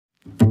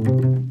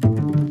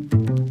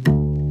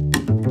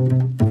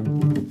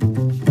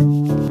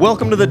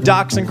Welcome to the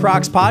Docs and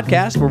Crocs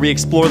podcast, where we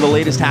explore the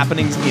latest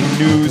happenings in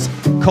news,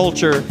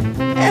 culture,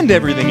 and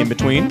everything in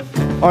between.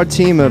 Our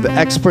team of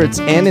experts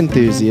and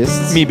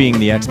enthusiasts, Me being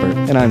the expert.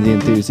 and I'm the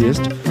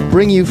enthusiast,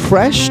 bring you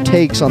fresh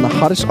takes on the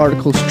hottest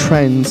articles,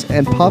 trends,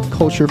 and pop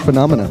culture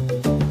phenomena.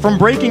 From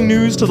breaking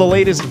news to the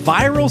latest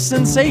viral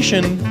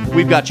sensation,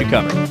 we've got you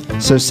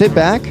covered. So sit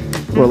back,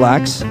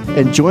 relax,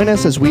 and join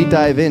us as we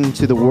dive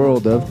into the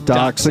world of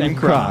Docs and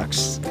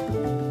Crocs.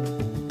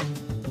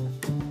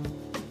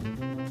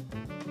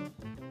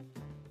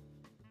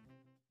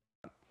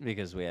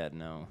 Because we had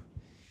no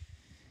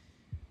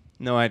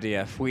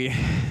idea.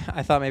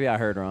 I thought maybe I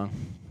heard wrong.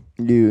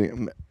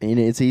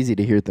 It's easy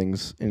to hear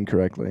things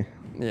incorrectly.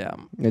 Yeah.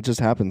 It just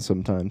happens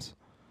sometimes.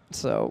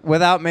 So,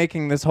 without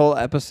making this whole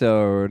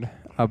episode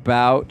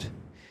about...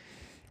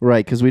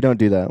 Right, because we don't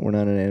do that. We're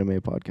not an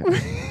anime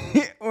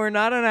podcast. We're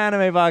not an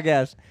anime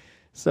podcast.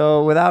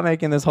 So, without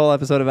making this whole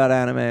episode about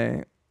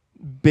anime,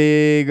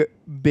 big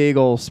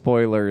ol'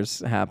 spoilers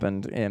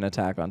happened in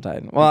Attack on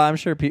Titan. Well, I'm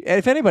sure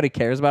if anybody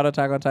cares about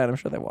Attack on Titan, I'm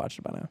sure they watched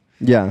it by now.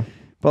 Yeah.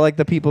 But like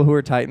the people who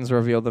are Titans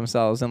revealed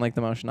themselves in like the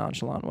most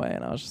nonchalant way,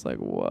 and I was just like,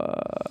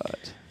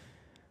 what?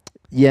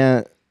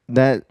 Yeah,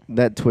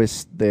 that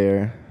twist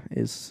there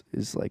is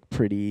like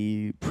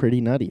pretty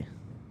nutty.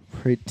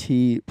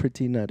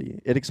 Pretty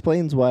nutty. It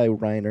explains why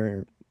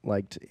Reiner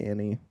liked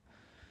Annie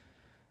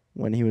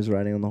when he was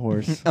riding on the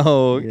horse.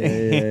 Oh,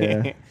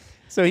 yeah.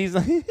 So he's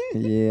like,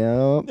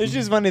 yeah. It's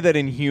just funny that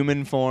in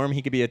human form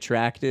he could be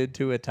attracted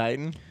to a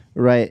Titan.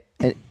 Right,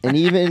 and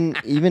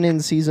even in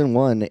season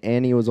 1,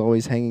 Annie was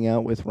always hanging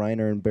out with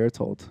Reiner and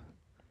Bertolt.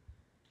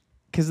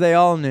 Because they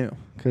all knew.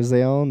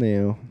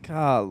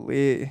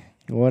 Golly,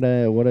 what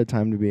a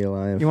time to be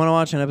alive. You want to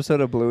watch an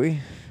episode of Bluey?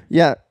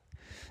 Yeah.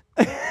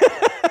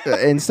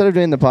 Instead of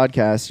doing the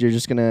podcast, you're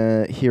just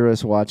gonna hear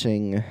us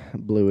watching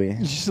Bluey.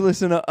 Just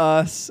listen to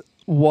us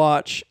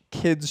watch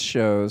kids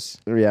shows.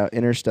 Yeah,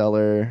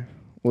 Interstellar.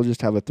 We'll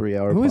just have a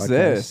 3-hour podcast. Who is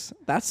this?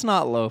 That's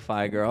not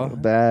Lo-Fi Girl.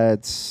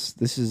 This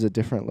is a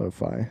different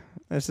Lo-Fi.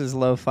 This is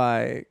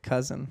Lo-Fi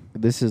Cousin.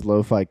 This is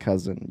Lo-Fi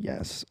Cousin,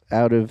 yes.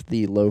 Out of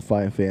the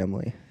Lo-Fi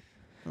family.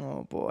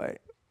 Oh, boy.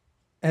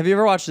 Have you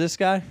ever watched this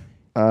guy?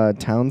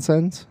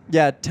 Townsend?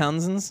 Yeah,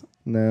 Townsend's.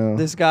 No.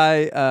 This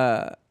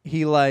guy,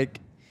 he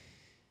like...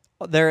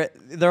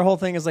 Their whole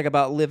thing is like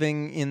about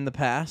living in the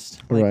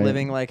past. Like right.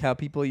 living like how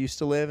people used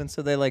to live. And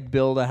so they like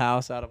build a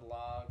house out of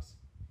logs.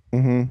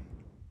 Mm-hmm.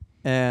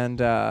 And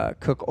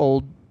cook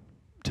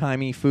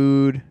old-timey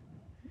food.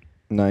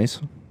 Nice.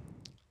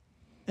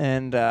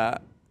 And,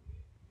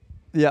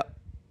 yeah.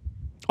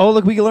 Oh,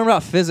 look, we can learn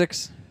about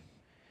physics.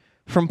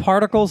 From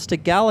particles to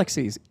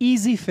galaxies.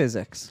 Easy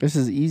physics. This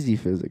is easy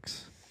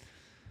physics.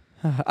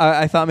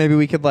 I thought maybe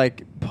we could,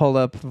 like, pull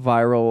up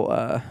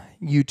viral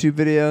YouTube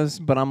videos,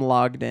 but I'm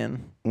logged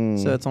in.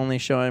 So it's only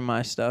showing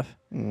my stuff.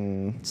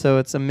 So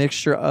it's a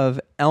mixture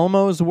of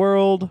Elmo's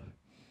World...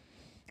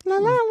 La,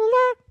 la,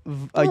 la,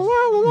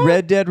 la.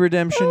 Red Dead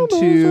Redemption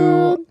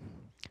 2,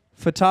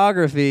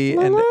 photography,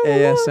 and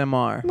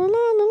ASMR. La,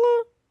 la, la,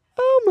 la.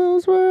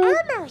 Elmo's World.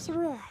 Elmo's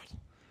World.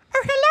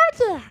 Oh,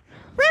 hello there.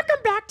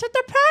 Welcome back to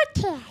the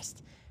podcast.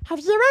 Have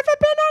you ever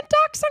been on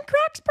Docs and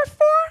Cracks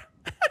before?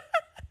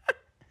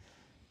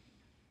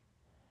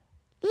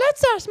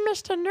 Let's ask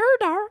Mr.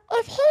 Nerdo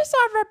if he's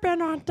ever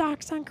been on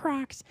Docs and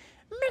Cracks.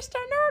 Mr.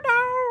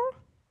 Nerdo.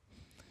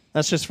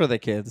 That's just for the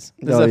kids.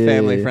 This is a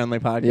family-friendly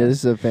podcast. Yeah,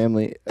 this is a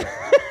family.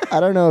 I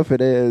don't know if it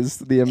is.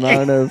 The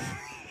amount of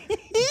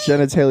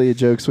genitalia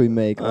jokes we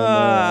make on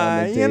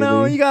the you know,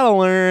 daily. you gotta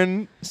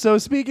learn. So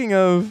speaking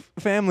of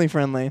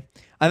family-friendly,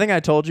 I think I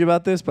told you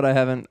about this, but I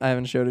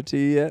haven't showed it to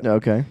you yet.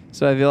 Okay.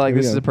 So I feel like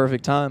this is a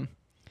perfect time.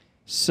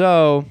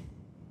 So,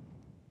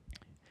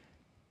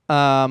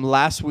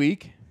 last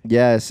week...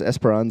 Yes,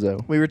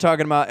 Esperanzo. We were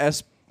talking about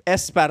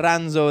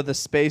Esperanzo the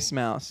space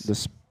mouse. The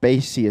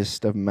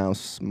spaciest of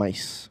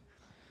mice.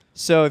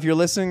 So if you're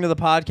listening to the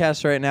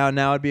podcast right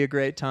now would be a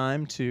great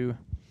time to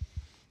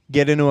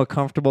get into a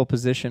comfortable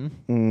position.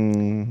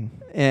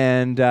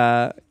 And,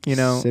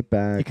 sit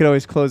back. You could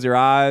always close your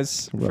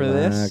eyes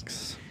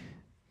relax,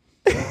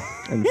 for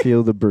this. and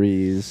feel the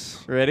breeze.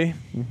 Ready?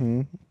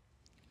 Mm-hmm.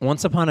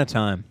 Once upon a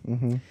time,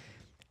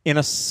 in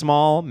a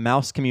small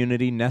mouse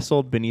community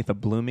nestled beneath a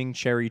blooming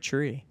cherry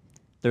tree,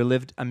 there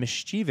lived a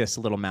mischievous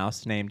little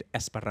mouse named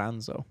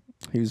Esperanzo.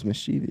 He was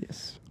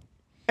mischievous.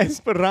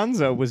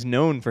 Esperanzo was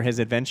known for his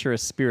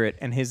adventurous spirit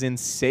and his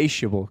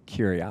insatiable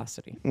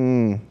curiosity.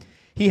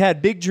 He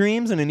had big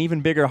dreams and an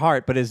even bigger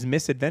heart, but his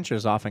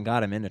misadventures often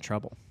got him into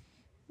trouble.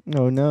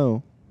 Oh,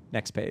 no.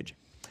 Next page.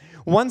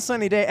 One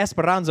sunny day,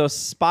 Esperanzo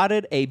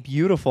spotted a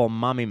beautiful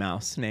mommy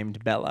mouse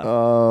named Bella.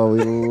 Oh,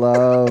 we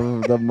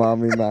love the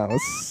mommy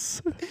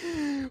mouse.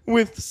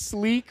 With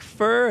sleek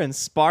fur and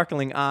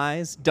sparkling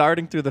eyes,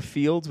 darting through the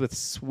fields with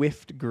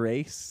swift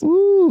grace.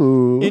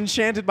 Ooh.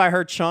 Enchanted by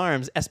her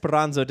charms,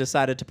 Esperanzo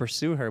decided to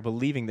pursue her,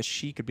 believing that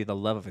she could be the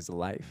love of his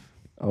life.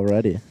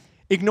 Already.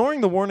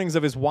 Ignoring the warnings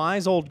of his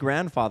wise old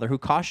grandfather, who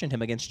cautioned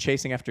him against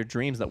chasing after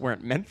dreams that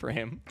weren't meant for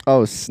him.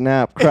 Oh,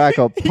 snap,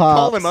 crackle, pops. He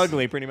called him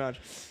ugly, pretty much.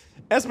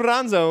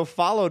 Esperanza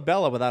followed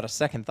Bella without a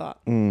second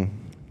thought.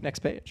 Next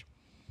page.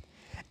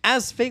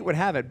 As fate would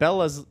have it,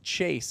 Bella's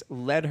chase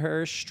led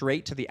her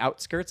straight to the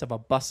outskirts of a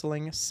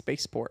bustling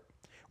spaceport,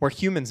 where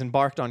humans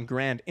embarked on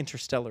grand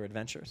interstellar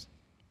adventures.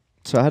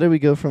 So how did we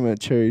go from a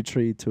cherry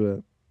tree to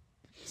a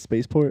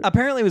spaceport?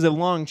 Apparently, it was a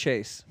long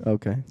chase.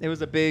 Okay. It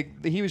was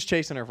he was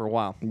chasing her for a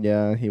while.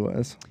 Yeah, he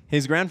was.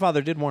 His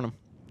grandfather did warn him.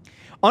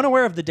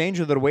 Unaware of the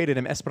danger that awaited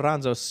him,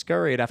 Esperanza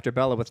scurried after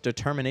Bella with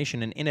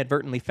determination and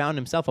inadvertently found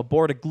himself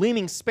aboard a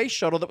gleaming space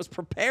shuttle that was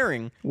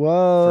preparing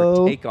Whoa.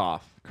 for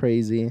takeoff.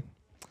 Crazy.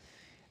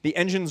 The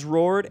engines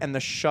roared and the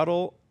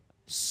shuttle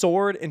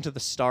soared into the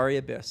starry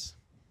abyss.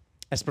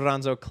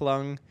 Esperanza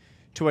clung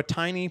to a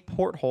tiny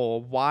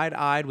porthole,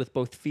 wide-eyed with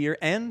both fear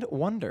and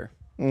wonder.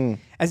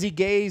 As he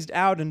gazed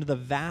out into the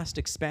vast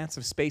expanse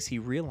of space, he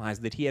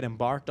realized that he had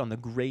embarked on the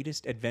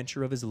greatest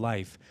adventure of his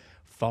life,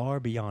 far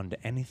beyond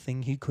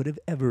anything he could have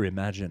ever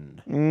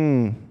imagined.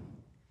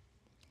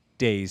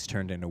 Days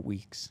turned into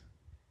weeks,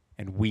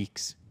 and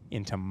weeks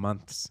into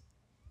months.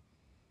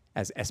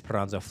 As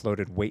Esperanza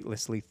floated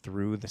weightlessly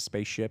through the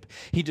spaceship,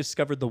 he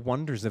discovered the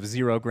wonders of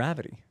zero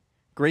gravity.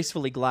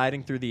 Gracefully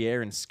gliding through the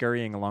air and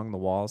scurrying along the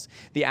walls,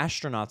 the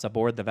astronauts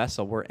aboard the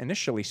vessel were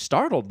initially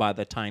startled by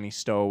the tiny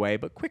stowaway,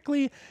 but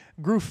quickly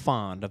grew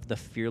fond of the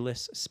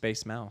fearless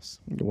space mouse.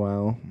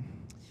 Wow.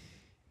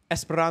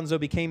 Esperanza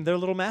became their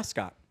little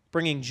mascot,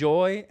 bringing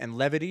joy and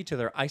levity to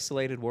their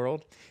isolated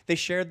world. They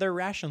shared their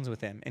rations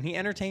with him, and he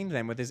entertained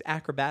them with his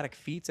acrobatic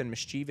feats and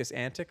mischievous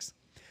antics.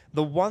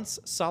 The once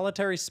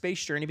solitary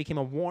space journey became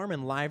a warm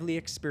and lively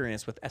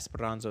experience with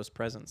Esperanza's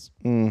presence.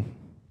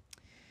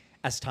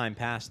 As time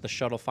passed, the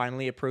shuttle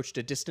finally approached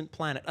a distant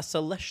planet, a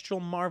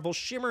celestial marvel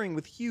shimmering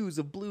with hues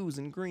of blues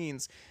and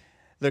greens.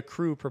 The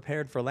crew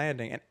prepared for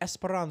landing, and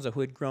Esperanza,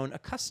 who had grown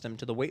accustomed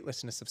to the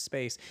weightlessness of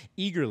space,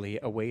 eagerly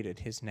awaited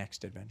his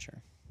next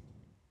adventure.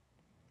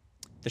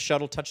 The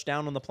shuttle touched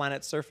down on the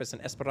planet's surface,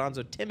 and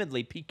Esperanza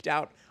timidly peeked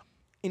out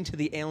into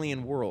the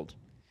alien world.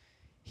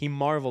 He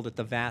marveled at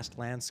the vast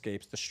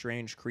landscapes, the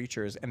strange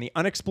creatures, and the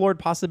unexplored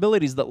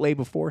possibilities that lay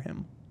before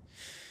him.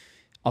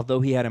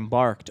 Although he had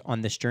embarked on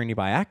this journey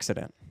by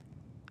accident,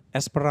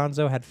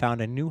 Esperanza had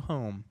found a new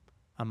home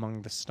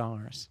among the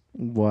stars.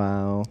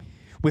 Wow.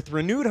 With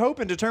renewed hope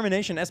and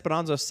determination,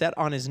 Esperanza set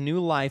on his new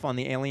life on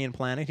the alien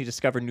planet. He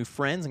discovered new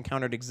friends,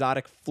 encountered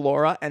exotic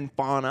flora and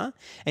fauna,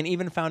 and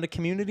even found a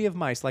community of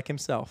mice like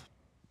himself.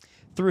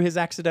 Through his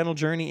accidental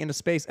journey into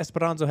space,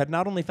 Esperanza had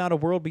not only found a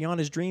world beyond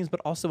his dreams,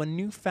 but also a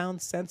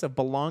newfound sense of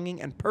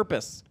belonging and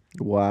purpose.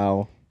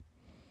 Wow.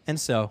 And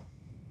so,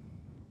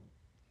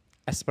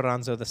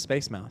 Esperanza the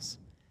Space Mouse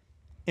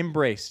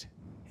embraced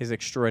his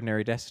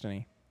extraordinary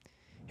destiny.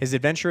 His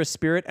adventurous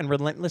spirit and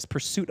relentless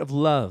pursuit of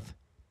love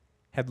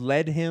had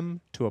led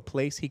him to a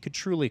place he could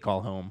truly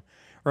call home,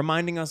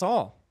 reminding us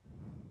all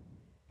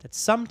that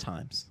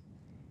sometimes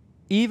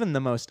even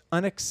the most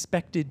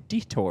unexpected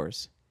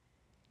detours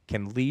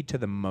can lead to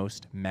the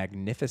most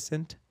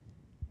magnificent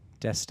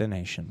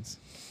destinations.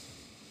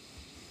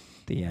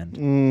 The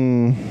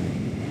end.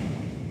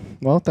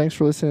 Well, thanks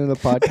for listening to the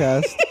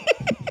podcast.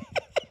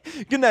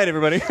 Good night,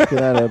 everybody. Good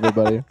night,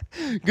 everybody.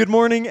 Good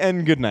morning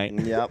and good night.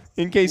 Yep.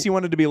 In case you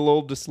wanted to be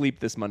lulled to sleep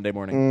this Monday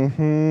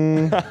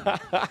morning.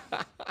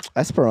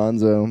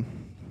 Esperanza.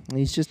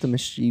 He's just a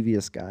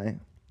mischievous guy.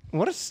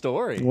 What a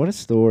story. What a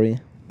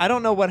story. I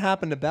don't know what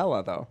happened to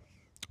Bella, though.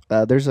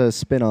 There's a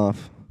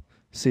spin-off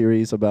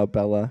series about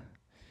Bella.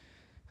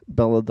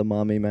 Bella the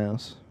mommy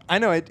mouse. I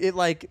know it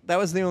like that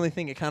was the only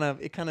thing it kind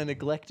of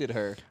neglected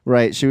her.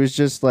 Right. She was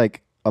just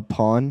like a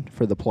pawn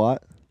for the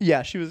plot.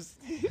 Yeah, she was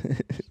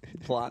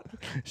plot.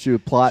 She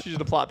would plot. She's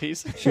just a plot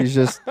piece. She's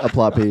just a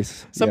plot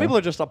piece. Some Yeah. people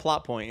are just a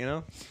plot point, you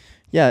know?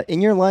 Yeah,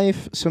 in your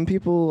life, some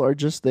people are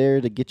just there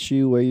to get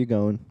you where you're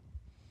going.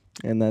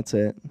 And that's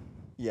it.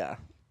 Yeah.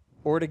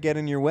 Or to get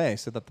in your way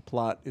so that the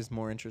plot is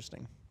more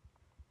interesting.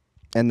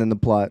 And then the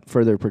plot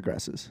further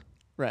progresses.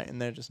 Right,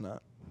 and they're just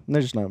not. And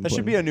they're just not That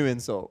should be a new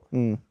insult.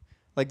 Mm.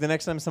 Like the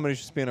next time somebody's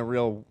just being a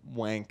real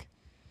wank,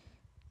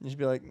 you should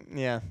be like,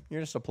 yeah,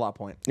 you're just a plot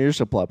point. You're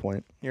just a plot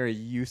point. You're a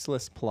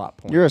useless plot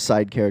point. You're a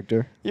side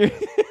character. You're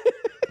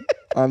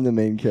I'm the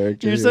main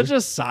character. You're here. such a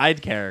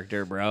side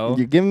character, bro.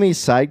 You're giving me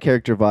side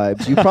character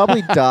vibes. You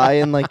probably die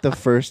in like the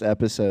first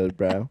episode,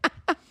 bro.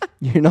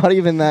 You're not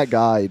even that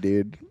guy,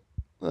 dude.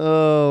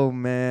 Oh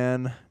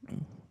man.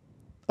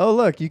 Oh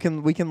look, we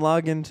can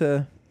log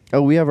into.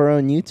 Oh, we have our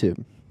own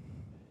YouTube.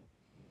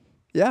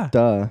 Yeah.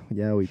 Duh.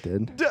 Yeah, we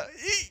did.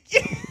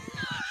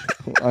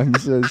 I'm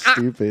so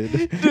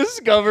stupid.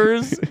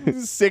 Discovers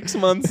 6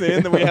 months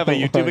in that we have a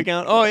YouTube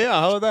account. Oh yeah,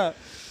 how about that?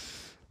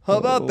 How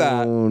about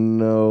that? Oh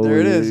no. There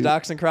it is,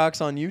 Docs and Crocs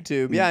on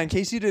YouTube. Yeah, in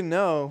case you didn't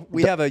know,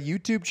 we have a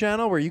YouTube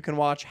channel where you can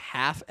watch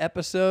half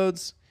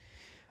episodes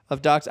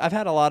of Docs. I've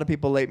had a lot of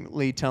people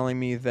lately telling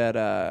me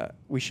that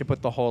we should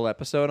put the whole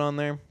episode on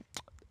there.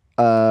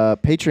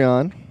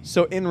 Patreon.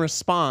 So in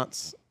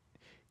response,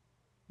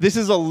 this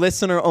is a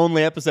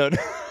listener-only episode.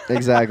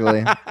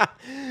 Exactly.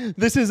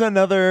 This is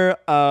another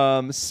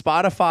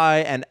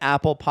Spotify and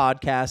Apple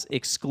Podcast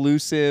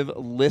exclusive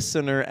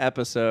listener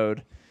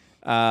episode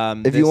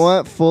If you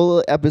want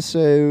full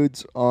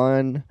episodes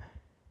on,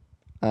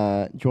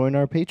 join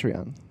our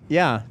Patreon.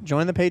 Yeah,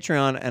 join the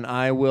Patreon, and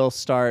I will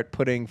start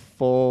putting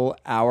full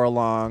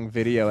hour-long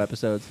video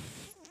episodes.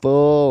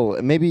 Full,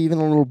 maybe even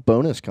a little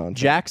bonus content.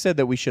 Jack said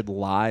that we should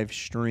live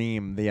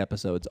stream the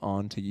episodes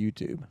onto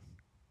YouTube.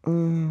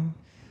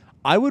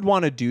 I would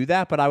want to do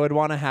that, but I would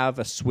want to have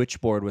a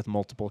switchboard with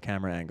multiple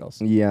camera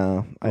angles.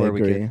 Yeah, I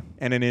agree.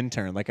 And an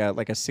intern, like a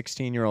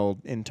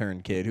 16-year-old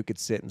intern kid who could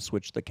sit and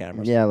switch the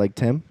cameras. Yeah, like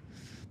Tim.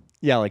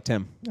 Yeah, like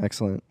Tim.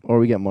 Excellent. Or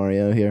we get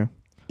Mario here.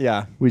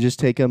 Yeah. We just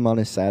take him on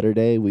a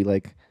Saturday. We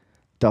like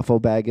duffel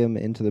bag him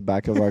into the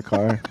back of our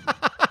car.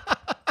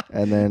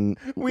 And then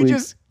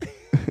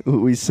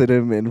we sit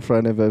him in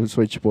front of a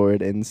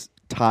switchboard and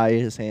tie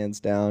his hands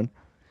down.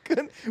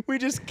 We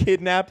just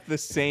kidnap the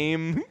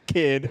same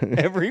kid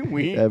every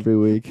week. Every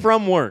week.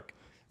 From work.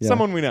 Yeah.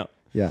 Someone we know.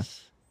 Yeah.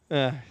 He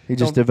don't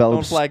just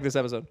develops flag this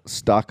episode.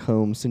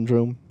 Stockholm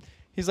syndrome.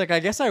 He's like, I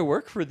guess I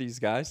work for these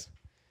guys.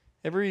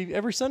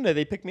 Every Sunday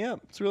they pick me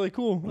up. It's really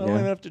cool. I don't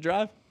even have to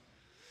drive.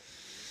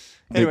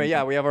 Anyway,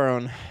 yeah, we have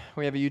a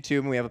YouTube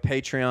and we have a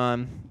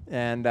Patreon.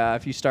 And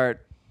if you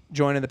start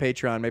joining the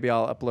Patreon, maybe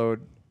I'll upload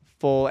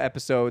full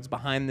episodes,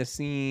 behind the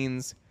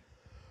scenes,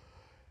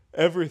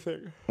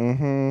 everything.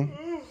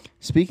 Mm-hmm.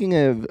 Speaking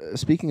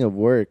of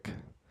work,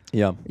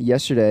 yeah.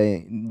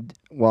 Yesterday,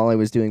 while I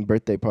was doing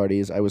birthday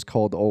parties, I was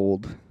called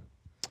old.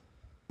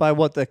 By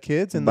what, the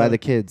kids? By the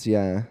kids,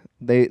 yeah.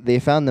 They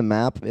found the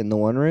map in the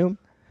one room.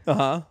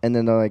 Uh-huh. And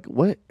then they're like,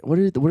 what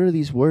are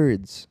these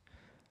words?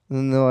 And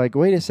then they're like,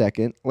 wait a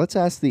second, let's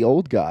ask the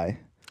old guy.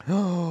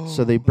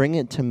 So they bring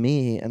it to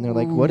me, and they're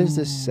like, what does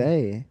this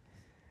say?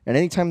 And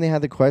anytime they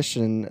had the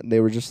question, they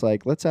were just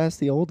like, let's ask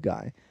the old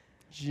guy.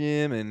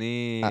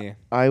 Jiminy.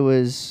 I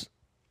was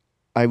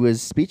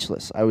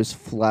speechless. I was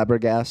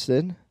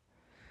flabbergasted.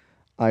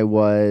 I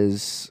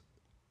was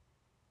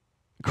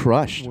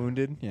crushed.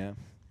 Wounded? Yeah.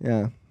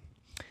 Yeah.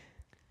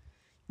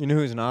 You know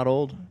who's not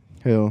old?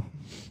 Who?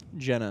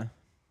 Jenna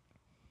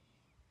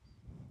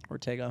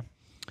Ortega.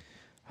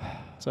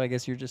 So I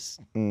guess you're just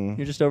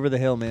over the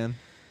hill, man.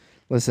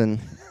 Listen,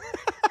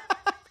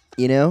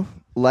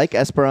 like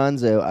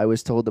Esperanzo, I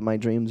was told that my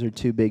dreams are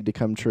too big to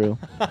come true.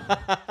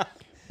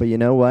 But you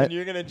know what? And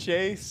you're going to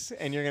chase,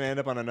 and you're going to end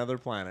up on another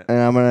planet. And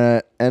I'm going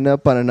to end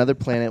up on another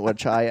planet,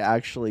 which I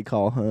actually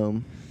call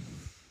home.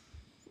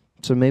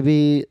 So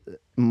maybe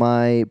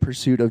my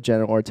pursuit of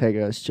Jenna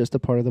Ortega is just a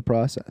part of the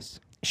process.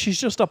 She's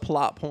just a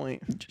plot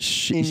point.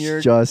 She's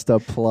just a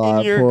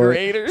plot in your point.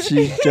 grader.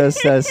 She's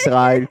just a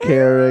side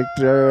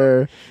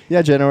character.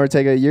 Yeah, Jenna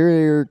Ortega,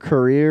 your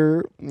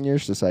career, you're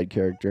just a side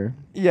character.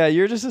 Yeah,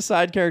 you're just a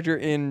side character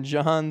in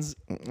John's...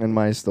 In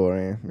my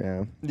story,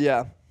 yeah.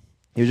 Yeah.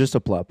 You're just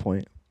a plot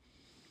point.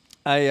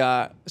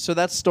 So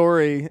that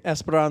story,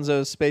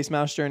 Esperanzo's Space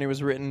Mouse Journey,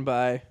 was written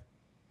by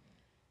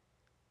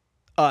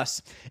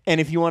us.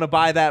 And if you want to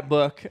buy that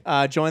book,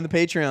 join the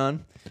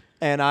Patreon.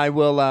 And I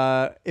will,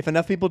 if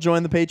enough people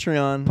join the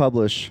Patreon,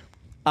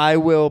 I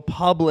will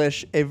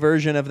publish a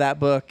version of that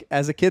book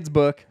as a kid's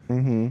book.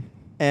 Mm-hmm.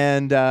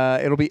 And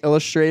it'll be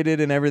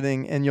illustrated and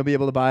everything, and you'll be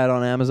able to buy it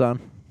on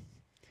Amazon.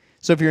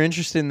 So if you're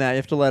interested in that, you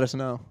have to let us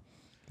know.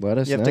 Let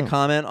us know. You have to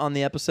comment on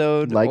the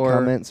episode. Like,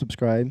 comment,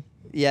 subscribe.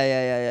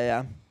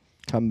 Yeah.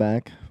 Come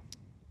back.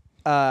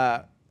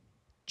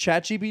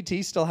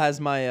 ChatGPT still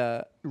has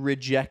my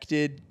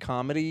rejected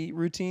comedy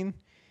routine.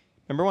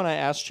 Remember when I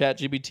asked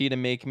ChatGPT to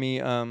make me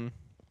Yeah.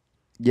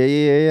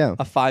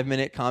 a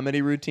 5-minute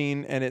comedy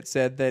routine, and it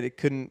said that it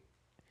couldn't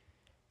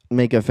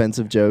make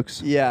offensive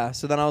jokes? Yeah.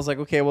 So then I was like,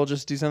 okay, we'll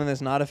just do something that's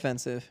not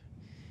offensive.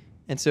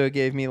 And so it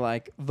gave me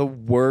like the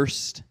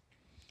worst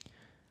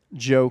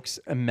jokes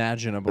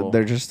imaginable.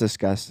 They're just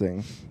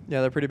disgusting. Yeah,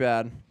 they're pretty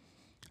bad.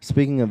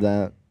 Speaking of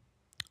that,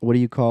 what do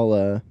you call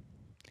a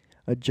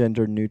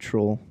gender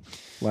neutral,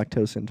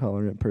 lactose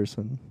intolerant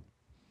person?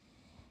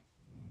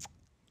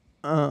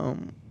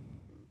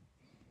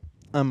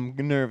 I'm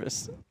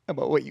nervous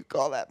about what you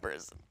call that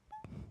person.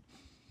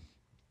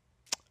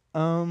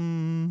 A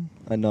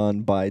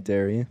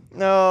non-binary.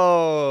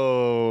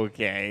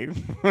 Okay.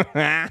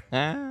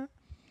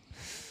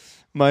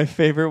 My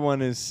favorite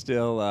one is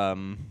still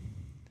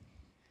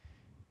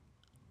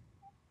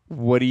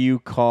what do you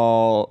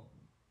call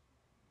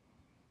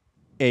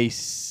a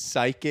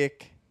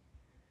psychic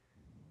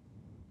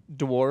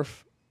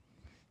dwarf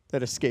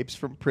that escapes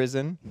from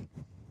prison?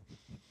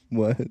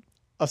 What?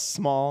 A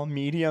small,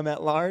 medium,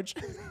 at large.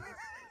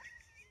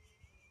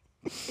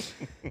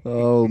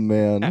 Oh,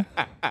 man.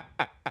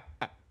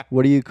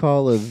 What do you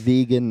call a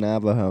vegan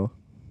Navajo?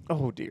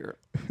 Oh, dear.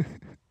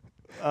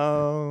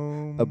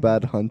 A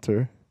bad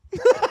hunter.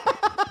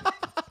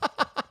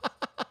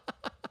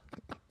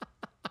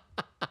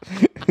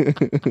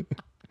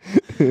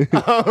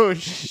 Oh,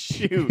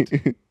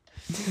 shoot.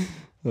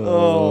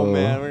 Oh,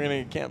 man. We're going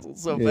to get canceled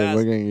so fast. Yeah,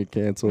 we're going to get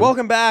canceled.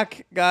 Welcome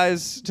back,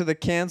 guys, to the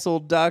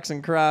canceled Ducks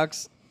and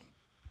Crocs.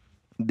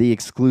 The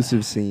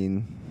exclusive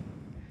scene.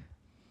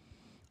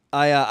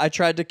 I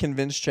tried to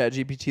convince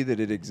ChatGPT that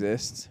it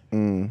exists.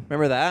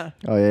 Remember that?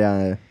 Oh,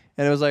 yeah.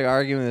 And it was like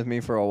arguing with me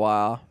for a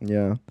while.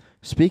 Yeah.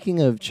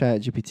 Speaking of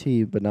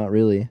ChatGPT, but not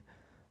really,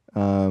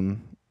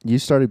 you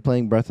started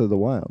playing Breath of the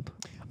Wild.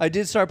 I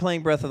did start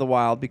playing Breath of the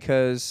Wild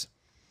because,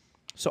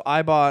 so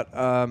I bought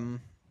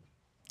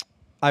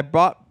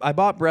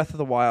Breath of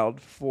the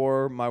Wild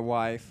for my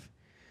wife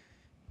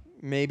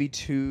maybe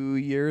 2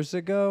 years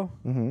ago.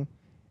 Mm-hmm.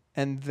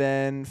 And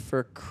then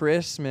for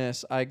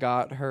Christmas, I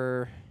got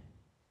her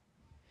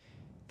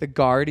the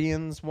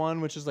Guardians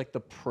one, which is like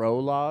the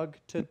prologue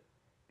to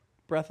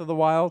Breath of the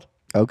Wild.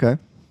 Okay.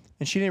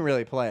 And she didn't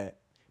really play it.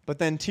 But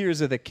then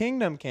Tears of the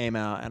Kingdom came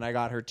out, and I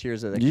got her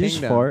Tears of the Did you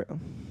Kingdom. just fart?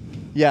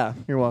 Yeah,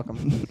 you're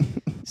welcome.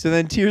 So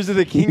then Tears of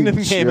the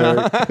Kingdom came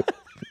out.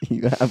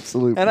 You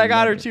absolutely. And I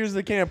got her Tears of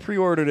the Kingdom,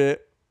 pre-ordered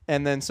it.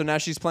 And then so now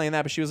she's playing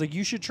that, but she was like,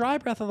 you should try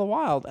Breath of the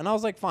Wild. And I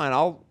was like, fine,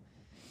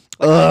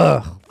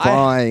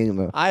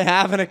 fine. I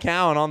have an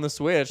account on the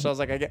Switch. So I was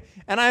like,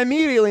 and I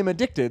immediately am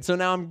addicted. So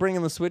now I'm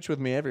bringing the Switch with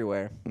me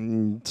everywhere.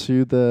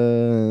 To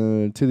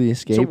the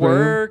escape To room?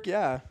 work,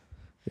 yeah.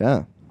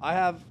 Yeah.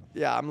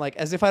 I'm like,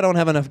 as if I don't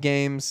have enough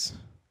games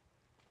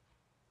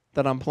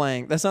that I'm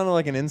playing. That sounded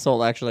like an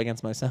insult, actually,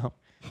 against myself.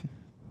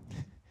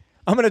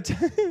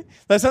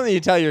 That's something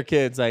you tell your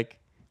kids, like,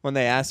 when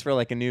they ask for,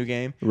 like, a new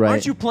game. Right.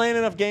 Aren't you playing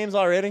enough games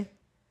already?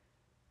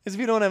 Because if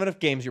you don't have enough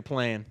games, you're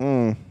playing.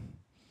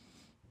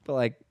 But,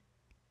 like,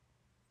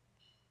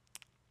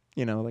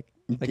 you know, like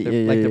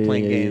they're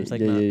playing games.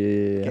 Like,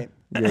 yeah.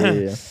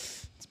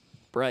 It's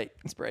bright.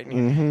 It's bright in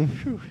here.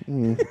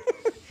 Mm-hmm.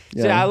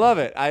 So yeah, I love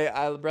it.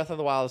 I Breath of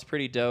the Wild is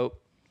pretty dope.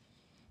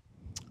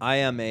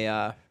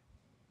 I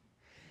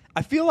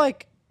feel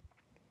like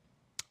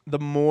the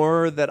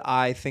more that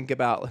I think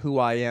about who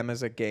I am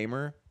as a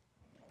gamer,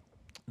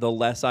 the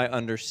less I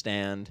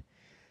understand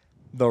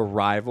the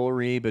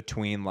rivalry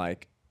between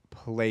like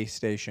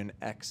PlayStation,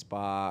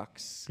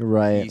 Xbox,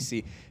 Right.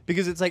 PC.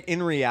 Because it's like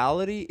in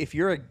reality, if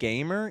you're a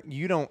gamer,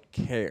 you don't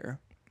care.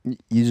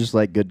 You just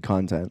like good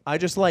content. I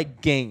just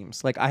like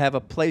games. Like I have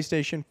a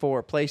PlayStation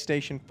 4,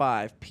 PlayStation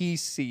 5,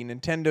 PC,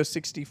 Nintendo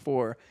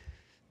 64,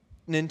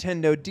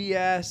 Nintendo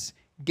DS,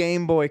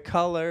 Game Boy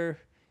Color,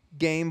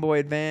 Game Boy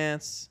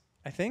Advance,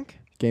 I think.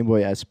 Game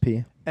Boy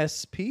SP.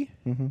 SP?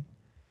 Mm-hmm.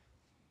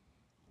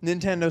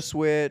 Nintendo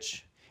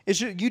Switch.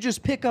 You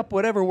just pick up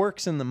whatever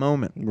works in the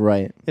moment.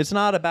 Right. It's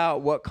not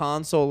about what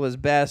console is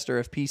best or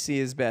if PC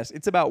is best.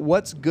 It's about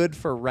what's good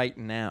for right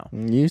now.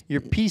 Your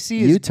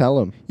tell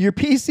them. Your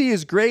PC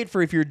is great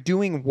for if you're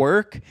doing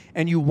work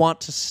and you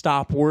want to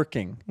stop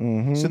working.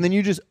 Mm-hmm. So then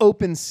you just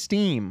open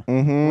Steam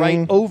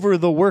right over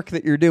the work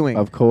that you're doing.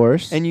 Of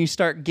course. And you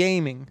start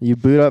gaming. You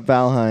boot up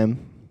Valheim.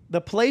 The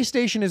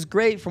PlayStation is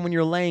great for when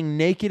you're laying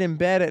naked in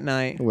bed at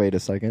night. Wait a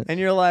second. And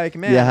you're like,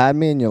 man, you had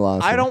me and you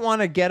lost I me. don't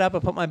want to get up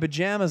and put my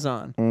pajamas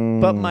on.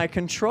 But my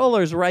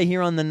controller's right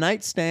here on the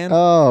nightstand.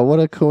 Oh,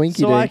 what a coinky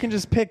So I can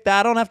just pick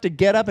that. I don't have to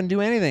get up and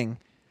do anything.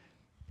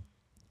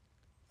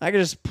 I can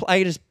just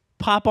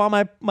pop on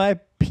my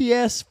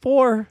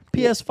PS4,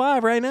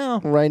 PS5 right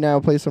now. Right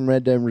now, play some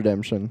Red Dead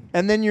Redemption.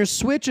 And then your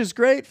Switch is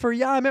great for,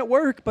 I'm at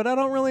work, but I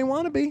don't really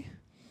want to be.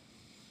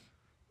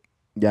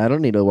 Yeah, I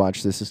don't need to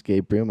watch this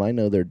escape room. I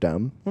know they're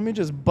dumb. Let me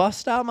just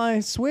bust out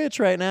my Switch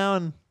right now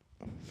and...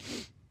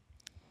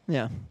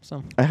 Yeah,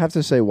 so... I have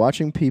to say,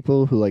 watching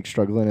people who like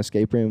struggle in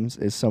escape rooms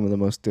is some of the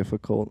most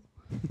difficult.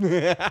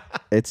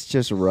 It's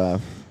just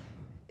rough.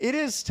 It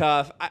is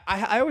tough.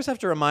 I always have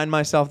to remind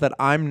myself that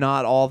I'm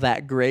not all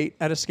that great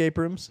at escape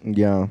rooms.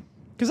 Yeah.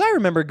 Because I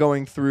remember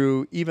going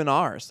through even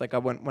ours, like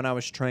when I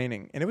was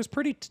training, and it was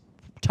pretty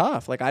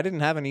tough. Like, I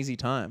didn't have an easy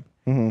time.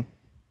 Mm-hmm.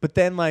 But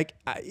then, like,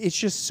 it's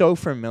just so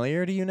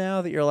familiar to you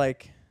now that you're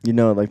like... You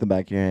know it like the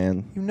back of your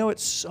hand. You know it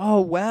so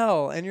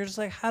well. And you're just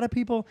like, how do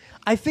people...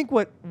 I think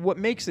what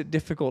makes it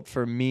difficult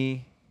for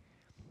me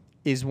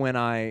is when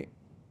I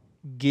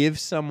give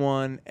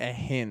someone a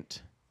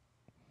hint.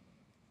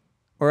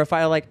 Or if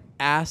I, like,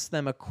 ask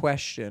them a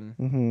question.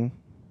 Mm-hmm.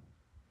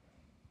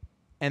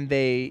 And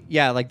they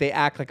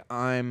act like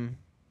I'm...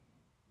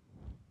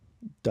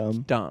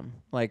 Dumb.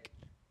 Like...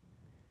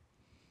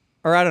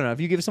 Or I don't know, if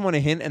you give someone a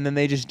hint and then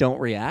they just don't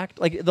react.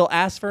 Like, they'll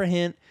ask for a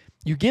hint,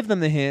 you give them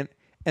the hint,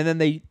 and then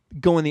they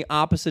go in the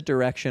opposite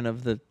direction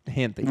of the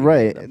hint that you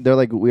gave them. They're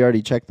like, we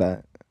already checked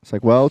that. It's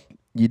like, well,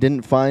 you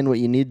didn't find what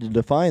you needed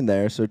to find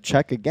there, so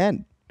check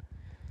again.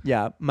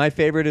 Yeah, my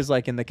favorite is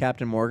like in the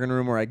Captain Morgan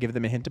room where I give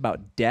them a hint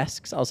about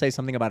desks. I'll say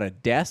something about a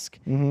desk,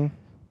 and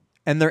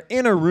they're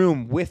in a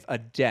room with a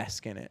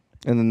desk in it.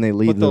 And then they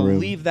leave the room. But they'll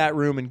leave that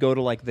room and go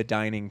to like the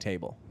dining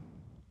table.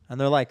 And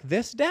they're like,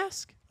 this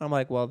desk? And I'm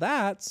like, well,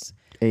 that's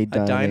a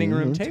dining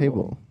room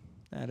table.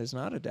 That is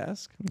not a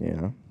desk.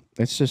 Yeah.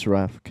 It's just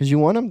rough. Because you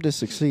want them to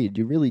succeed.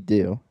 You really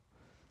do.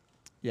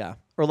 Yeah.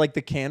 Or like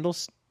the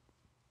candles.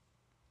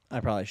 I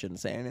probably shouldn't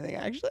say anything,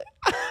 actually.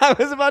 I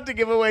was about to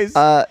give away...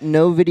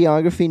 no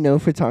videography, no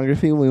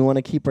photography. We want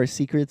to keep our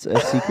secrets a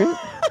secret.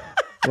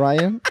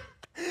 Ryan?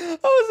 I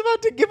was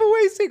about to give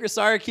away secrets.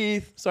 Sorry,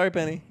 Keith. Sorry,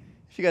 Penny.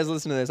 If you guys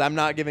listen to this, I'm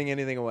not giving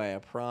anything away. I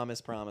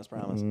promise.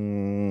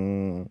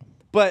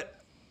 But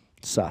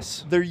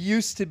sus. there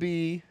used to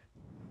be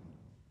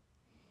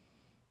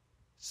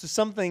So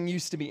something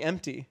used to be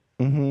empty.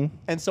 Mm-hmm.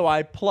 And so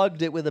I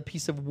plugged it with a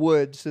piece of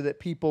wood so that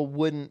people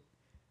wouldn't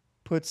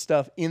put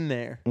stuff in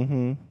there.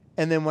 Mm-hmm.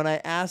 And then when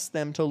I asked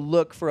them to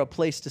look for a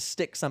place to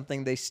stick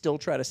something, they still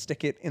try to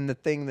stick it in the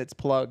thing that's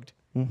plugged.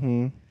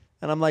 Mm-hmm.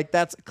 And I'm like,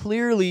 that's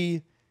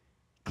clearly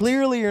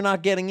you're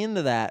not getting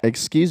into that.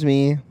 Excuse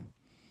me.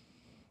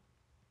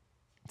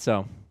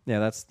 So, yeah,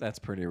 that's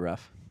pretty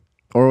rough.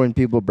 Or when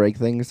people break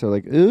things, they're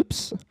like,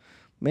 oops,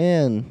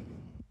 man.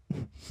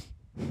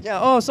 Yeah,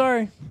 oh,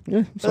 sorry.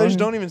 Yeah, So they just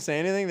don't even say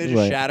anything. They just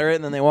Right. shatter it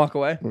and then they walk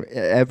away.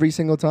 Every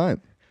single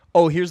time.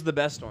 Oh, here's the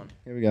best one.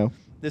 Here we go.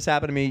 This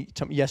happened to me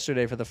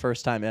yesterday for the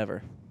first time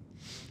ever.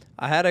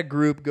 I had a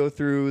group go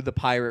through the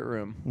pirate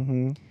room,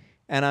 Mm-hmm.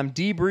 and I'm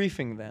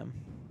debriefing them.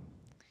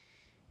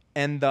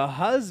 And the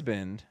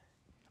husband,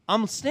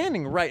 I'm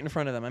standing right in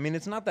front of them. I mean,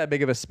 it's not that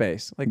big of a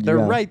space. Like, they're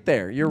Yeah. right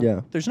there.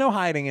 Yeah. There's no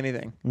hiding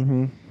anything.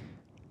 Mm-hmm.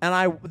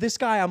 And this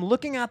guy, I'm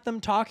looking at them,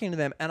 talking to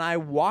them, and I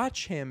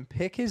watch him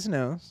pick his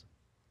nose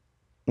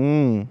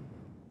Mm.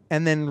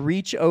 and then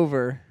reach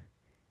over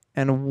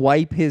and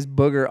wipe his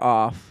booger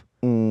off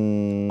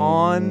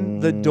on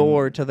the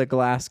door to the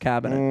glass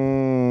cabinet.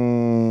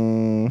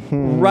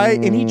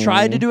 Right, and he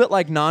tried to do it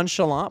like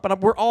nonchalant,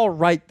 but we're all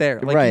right there.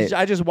 Like Right.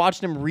 I just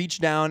watched him reach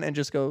down and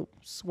just go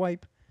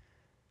swipe.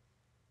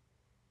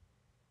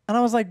 And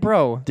I was like,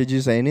 bro, Did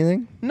you say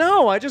anything?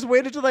 no, I just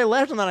waited till they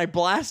left and then I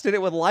blasted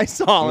it with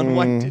Lysol and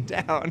wiped it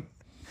down.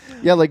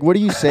 Yeah, like, what do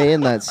you say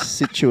in that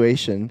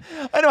situation?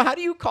 I know, how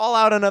do you call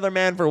out another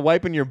man for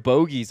wiping your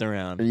bogeys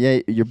around? Yeah,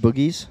 your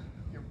boogies?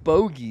 Your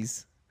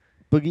bogeys.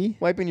 Boogie?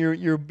 Wiping your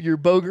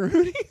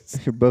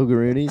bogeroonies? Your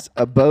bogeroonies?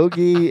 A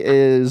bogey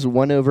is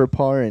 1 over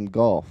par in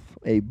golf.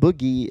 A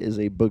boogie is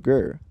a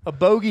booger. A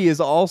bogey is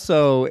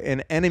also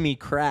an enemy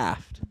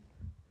craft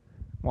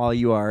while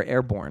you are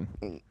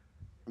airborne.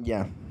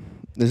 Yeah.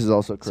 This is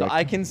also correct. So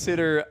I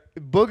consider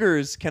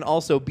boogers can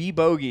also be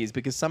bogeys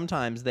because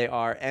sometimes they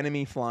are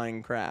enemy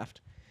flying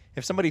craft.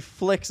 If somebody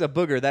flicks a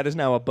booger, that is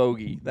now a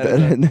bogey.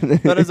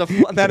 That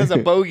is a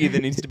bogey that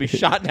needs to be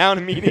shot down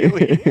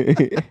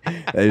immediately.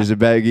 There's a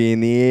bogey in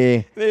the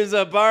air. There's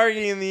a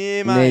bogey in the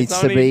air, mate. Needs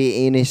to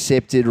be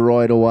intercepted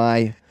right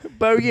away.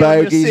 Bogey on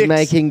your Bogey's six.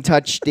 making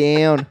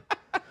touchdown.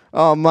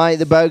 Oh, mate,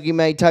 the bogey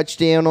made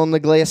touchdown on the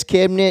glass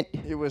cabinet.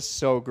 It was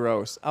so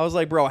gross. I was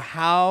like, bro,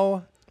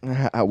 how?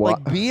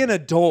 What? Like, be an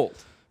adult.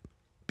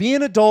 Be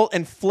an adult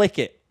and flick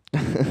it.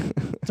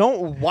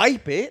 Don't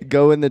wipe it.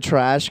 Go in the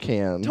trash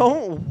can.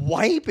 Don't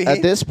wipe it.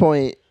 At this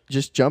point,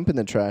 just jump in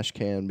the trash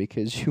can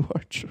because you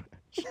are trash.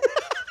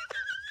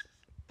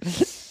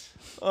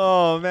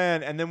 Oh,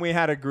 man. And then we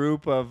had a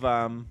group of...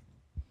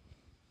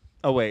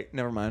 Oh, wait.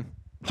 Never mind.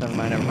 Never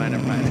mind.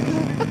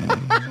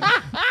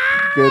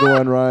 Good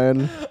one,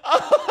 Ryan.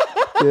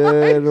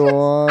 Good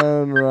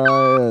one,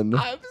 Ryan.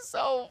 I'm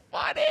so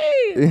funny.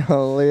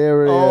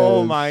 Hilarious.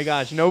 Oh, my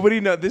gosh.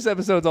 Nobody know. This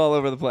episode's all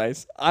over the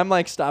place. I'm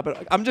like, stop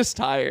it. I'm just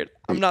tired.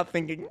 I'm not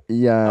thinking.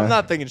 Yeah. I'm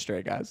not thinking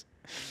straight, guys.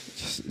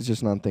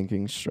 Just not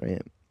thinking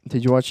straight.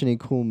 Did you watch any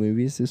cool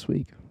movies this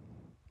week?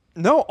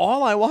 No,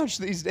 all I watch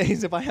these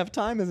days, if I have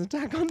time, is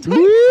Attack on Titan.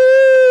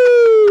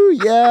 Woo!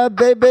 Yeah,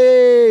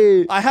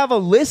 baby. I have a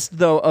list,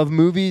 though, of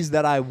movies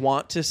that I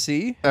want to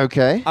see.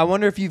 Okay. I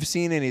wonder if you've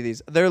seen any of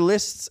these. They're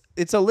lists.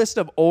 It's a list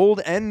of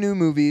old and new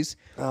movies.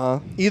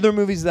 Either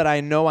movies that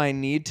I know I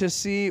need to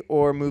see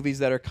or movies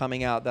that are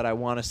coming out that I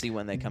want to see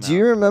when they come out. Do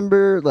you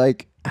remember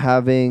like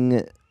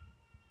having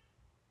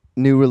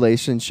new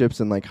relationships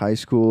in like high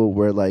school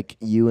where like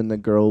you and the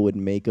girl would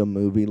make a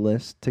movie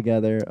list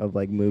together of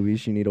like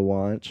movies you need to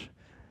watch?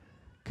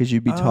 Because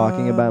you'd be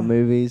talking about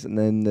movies and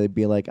then they'd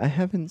be like, I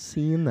haven't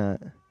seen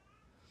that.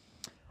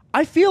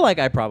 I feel like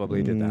I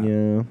probably did that.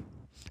 Yeah.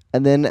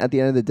 And then at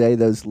the end of the day,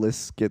 those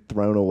lists get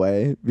thrown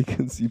away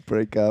because you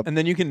break up. And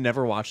then you can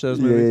never watch those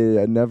movies.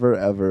 Yeah, never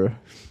ever.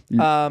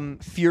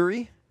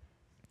 Fury.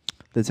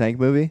 The Tank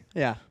movie?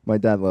 Yeah. My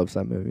dad loves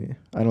that movie.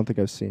 I don't think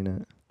I've seen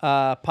it.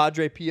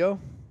 Padre Pio.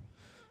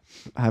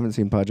 I haven't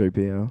seen Padre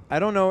Pio. I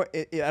don't know.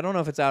 I don't know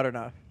if it's out or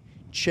not.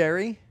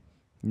 Cherry.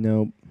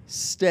 Nope.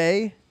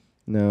 Stay.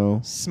 No.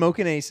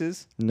 Smoking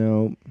Aces.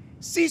 Nope.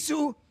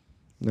 Sisu.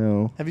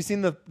 No. Have you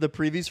seen the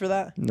previews for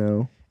that?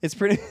 No. It's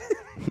pretty.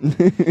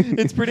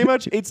 It's pretty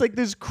much. It's like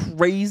this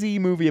crazy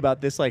movie about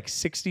this like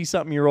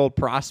 60-something-year-old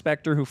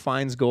prospector who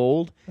finds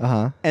gold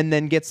and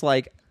then gets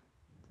like,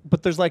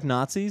 but there's like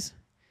Nazis.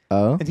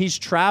 Oh. And he's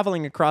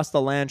traveling across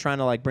the land trying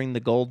to like bring the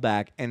gold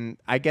back, and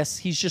I guess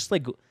he's just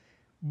like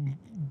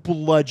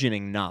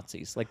bludgeoning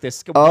Nazis. Like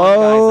this one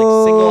guy's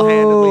like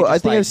single-handedly. I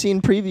think like, I've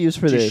seen previews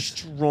for this.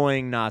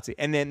 destroying Nazi,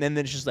 and then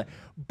it's just like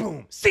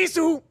boom,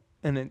 Sisu,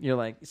 and then you're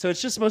like, so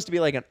it's just supposed to be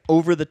like an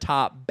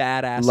over-the-top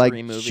badassery Like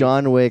movie.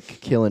 John Wick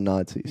killing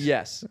Nazis.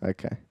 Yes.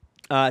 Okay.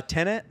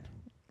 Tenet.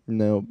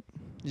 Nope.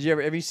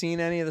 Have you seen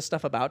any of the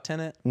stuff about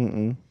Tenet?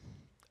 Mm-mm.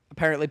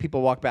 Apparently,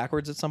 people walk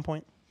backwards at some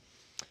point.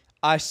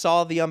 I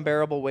saw The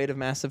Unbearable Weight of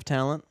Massive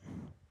Talent.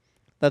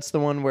 That's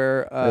the one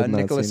where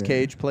Nicolas seen it.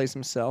 Cage plays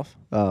himself.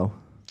 Oh.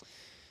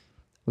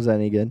 Was that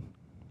any good?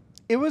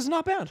 It was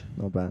not bad.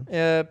 Not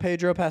bad.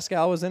 Pedro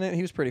Pascal was in it.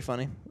 He was pretty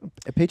funny.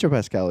 Pedro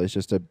Pascal is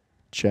just a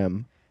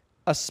gem.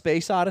 A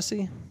Space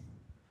Odyssey,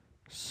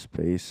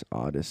 Space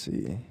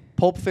Odyssey.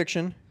 Pulp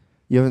Fiction,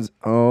 You haven't?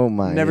 Oh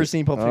my! Never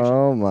seen Pulp Fiction.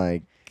 Oh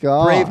my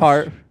god!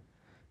 Braveheart.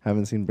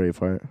 Haven't seen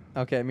Braveheart.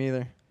 Okay, me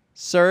either.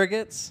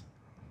 Surrogates,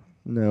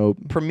 Nope.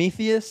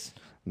 Prometheus,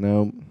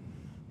 Nope.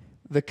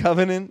 The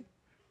Covenant,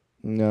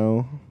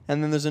 No.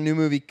 and then there's a new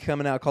movie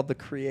coming out called The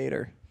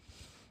Creator,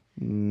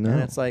 No.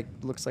 and it's like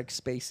looks like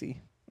spacey.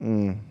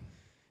 Mm.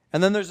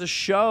 And then there's a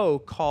show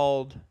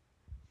called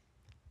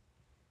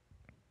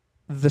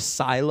The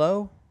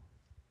Silo,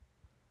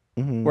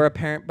 Mhm. where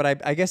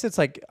but I guess it's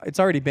like it's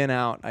already been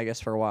out, I guess,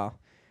 for a while.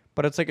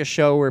 But it's like a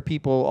show where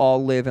people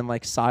all live in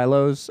like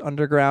silos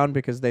underground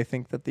because they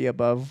think that the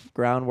above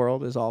ground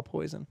world is all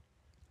poison.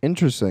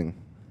 Interesting.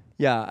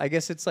 Yeah, I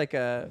guess it's like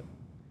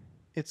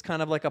it's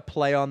kind of like a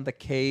play on the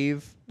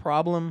cave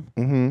problem.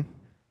 Mm-hmm.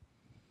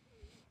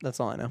 That's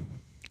all I know.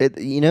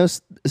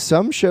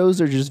 Some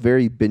shows are just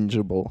very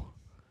bingeable.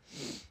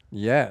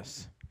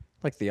 Yes.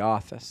 Like The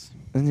Office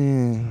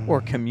Mm.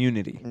 or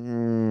Community.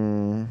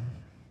 0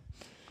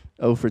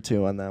 for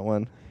 2 on that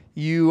one.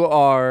 You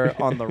are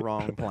on the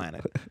wrong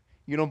planet.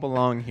 You don't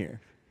belong here.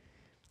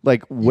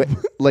 Like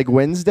like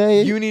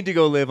Wednesday. You need to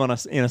go live in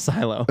a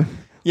silo.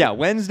 Yeah,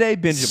 Wednesday,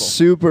 bingeable.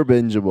 Super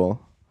bingeable.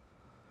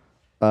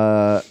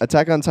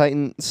 Attack on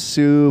Titan,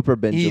 super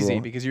bingeable. Easy,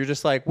 because you're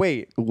just like,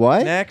 wait,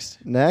 What? next?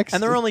 Next?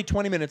 And they're only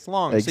 20 minutes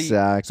long.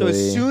 Exactly. So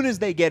as soon as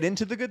they get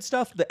into the good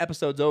stuff, the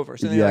episode's over.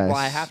 So then you're like, well,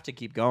 I have to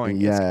keep going.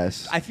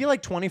 Yes. I feel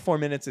like 24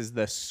 minutes is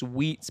the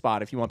sweet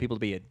spot if you want people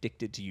to be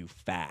addicted to you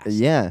fast.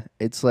 Yeah,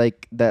 it's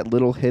like that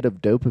little hit of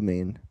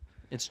dopamine.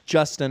 It's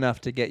just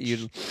enough to get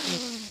you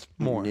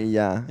more.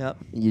 Yeah. Yep.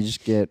 You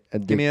just get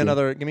addicted.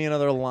 Give me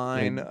another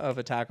line of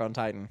Attack on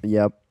Titan.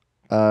 Yep.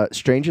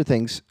 Stranger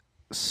Things,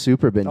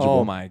 super bingeable.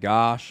 Oh my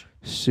gosh.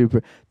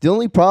 Super. The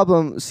only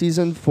problem,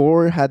 season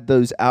 4 had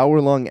those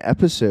hour-long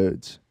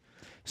episodes.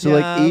 So Yeah,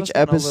 like each that's been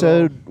a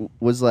episode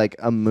was like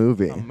a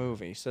movie. A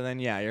movie. So then,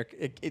 yeah,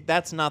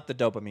 that's not the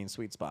dopamine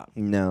sweet spot.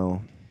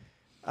 No.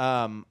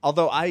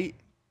 Although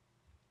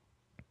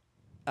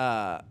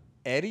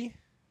Eddie?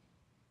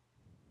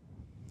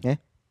 Yeah.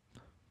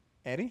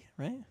 Eddie,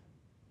 right?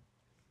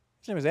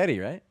 His name is Eddie,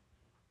 right?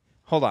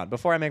 Hold on,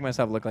 before I make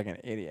myself look like an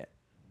idiot.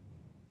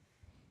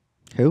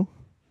 Who?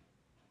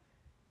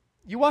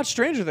 You watch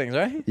Stranger Things,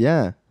 right?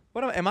 Yeah.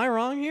 Am I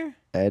wrong here?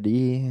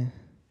 Eddie.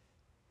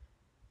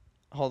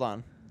 Hold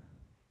on.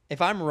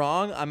 If I'm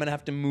wrong, I'm gonna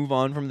have to move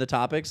on from the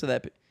topic so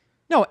that.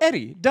 No,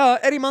 Eddie. Duh,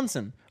 Eddie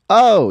Munson.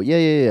 Oh,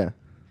 yeah.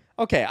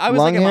 Okay, I was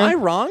Long like, am hair? I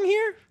wrong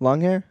here? Long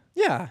hair?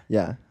 Yeah.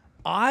 Yeah.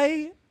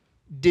 I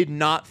did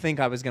not think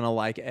I was gonna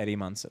like Eddie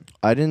Munson,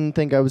 I didn't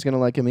think I was going to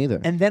like him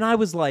either. and then I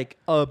was like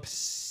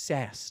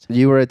obsessed.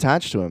 You were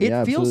attached to him. It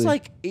yeah, feels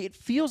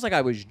absolutely. like I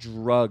was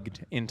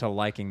drugged into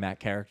liking that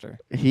character.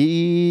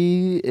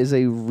 He is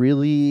a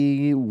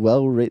really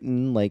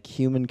well-written, like,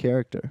 human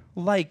character.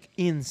 Like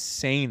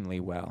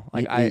insanely well.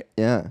 Like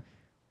Yeah.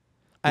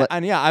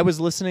 I was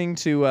listening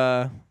to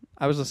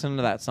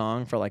that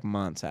song for like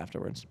months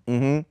afterwards.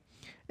 Mm-hmm.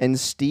 And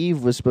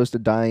Steve was supposed to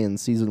die in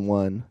season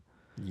 1,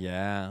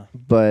 Yeah.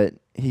 but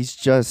he's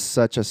just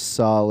such a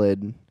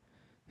solid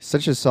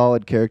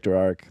character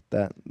arc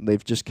that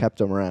they've just kept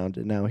him around,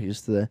 and now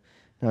he's the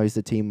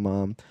team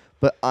mom.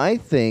 But I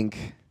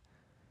think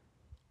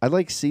I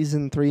like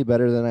season 3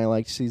 better than I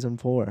liked season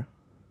 4.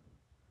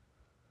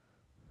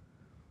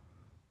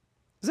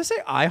 Does this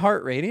say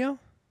iHeartRadio?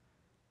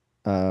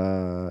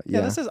 Yeah.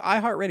 Yeah, this says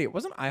iHeartRadio.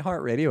 Wasn't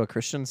iHeartRadio a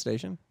Christian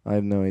station? I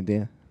have no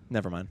idea.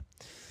 Never mind.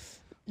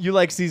 You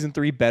like season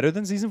 3 better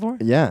than season 4?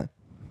 Yeah.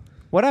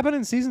 What happened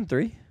in season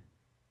 3?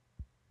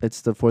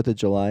 It's the 4th of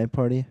July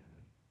party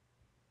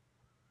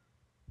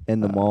in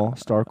the mall,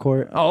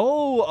 Starcourt.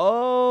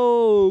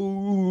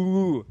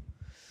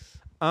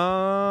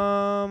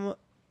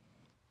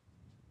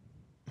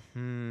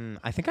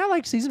 I think I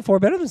liked season 4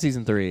 better than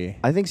season 3.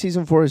 I think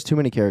season 4 has too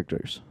many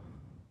characters.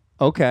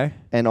 Okay.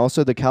 And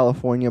also the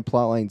California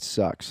plotline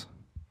sucks.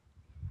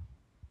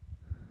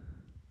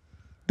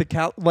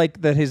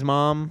 Like that his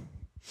mom.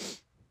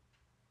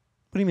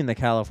 What do you mean the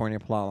California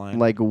plotline?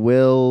 Like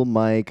Will,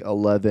 Mike,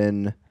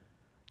 11,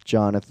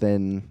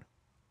 Jonathan,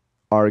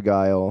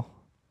 Argyle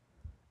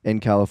in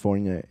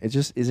California. It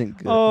just isn't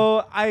good.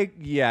 Oh,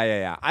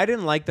 yeah. I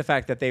didn't like the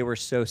fact that they were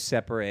so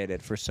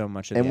separated for so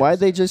much of And the why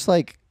episode. they just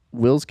like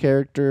Will's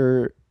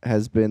character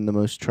has been the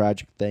most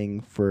tragic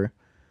thing for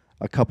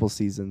a couple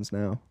seasons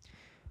now.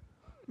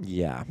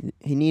 Yeah.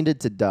 He needed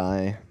to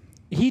die.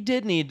 He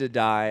did need to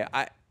die.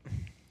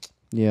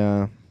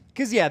 Yeah.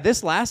 Because,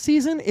 this last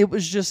season, it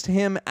was just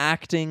him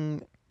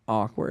acting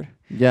awkward.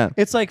 Yeah.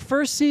 It's like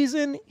first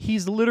season,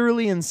 he's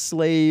literally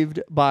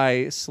enslaved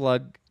by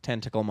slug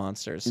tentacle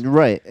monsters.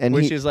 Right. And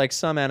which is like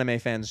some anime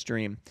fan's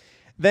dream.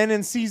 Then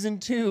in season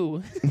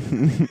 2...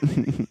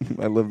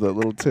 I love that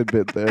little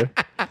tidbit there.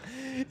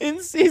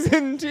 in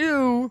season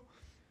 2...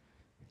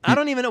 I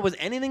don't even know. Was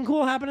anything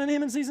cool happening to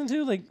him in season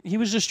 2? Like, he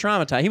was just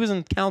traumatized. He was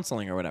in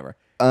counseling or whatever.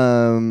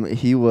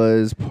 He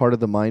was part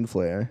of the Mind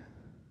Flayer.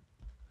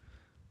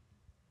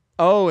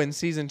 Oh, in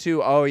season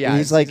 2. Oh yeah,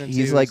 he's in like season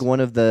he's 2 like is- one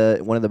of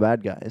the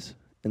bad guys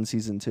in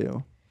season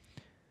 2.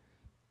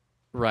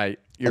 right.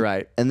 You're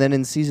right. And then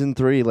in season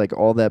 3, like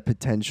all that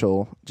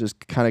potential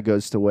just kind of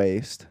goes to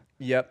waste.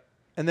 Yep.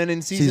 And then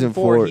in season Season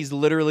 4, 4 he's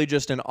literally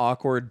just an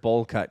awkward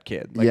bowl cut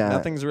kid. Like Yeah.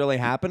 nothing's really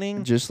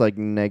happening. Just like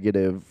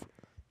negative,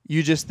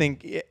 You just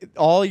think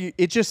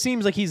it just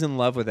seems like he's in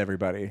love with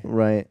everybody.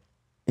 right?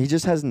 He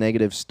just has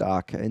negative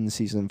stock in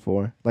season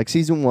 4. Like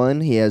season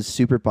 1, he has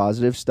super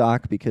positive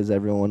stock because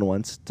everyone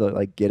wants to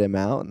like get him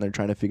out and they're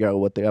trying to figure out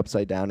what the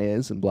upside down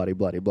is and blah blah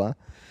blah blah.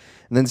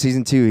 And then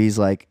season 2, he's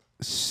like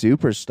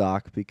super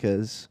stock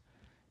because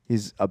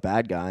he's a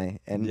bad guy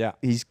and Yeah.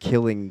 he's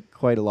killing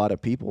quite a lot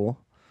of people.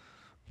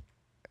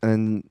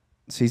 And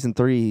season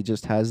 3, he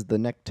just has the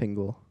neck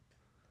tingle.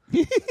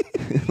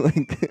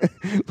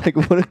 like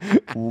what?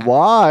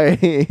 Why?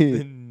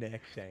 The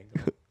neck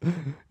tangle.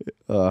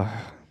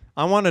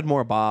 I wanted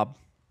more Bob.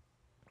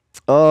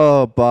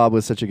 Oh, Bob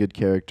was such a good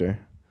character.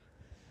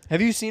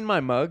 Have you seen my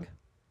mug?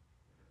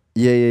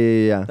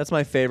 Yeah. That's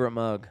my favorite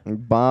mug.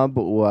 Bob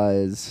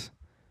was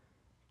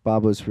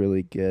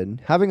really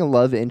good. Having a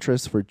love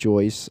interest for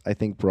Joyce, I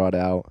think, brought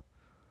out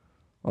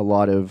a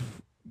lot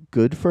of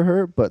good for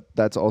her, but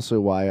that's also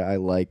why I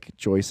like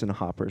Joyce and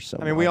Hopper so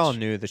much. I mean, we all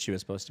knew that she was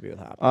supposed to be with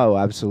Hopper. Oh,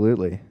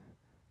 absolutely.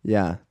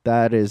 Yeah,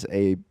 that is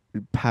a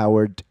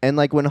powered... And,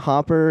 like, when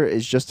Hopper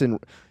is just in...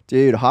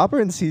 Dude, Hopper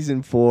in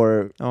season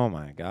 4... Oh,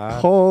 my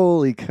God.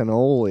 Holy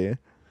cannoli.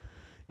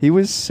 He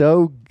was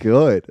so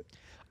good.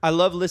 I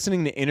love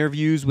listening to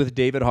interviews with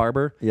David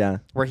Harbour Yeah.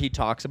 where he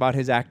talks about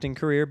his acting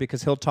career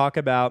because he'll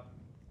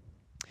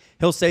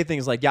say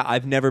things like, yeah,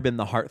 I've never been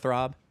the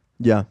heartthrob.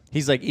 Yeah.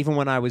 He's like, even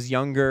when I was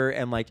younger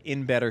and like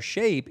in better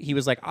shape, he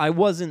was like, I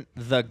wasn't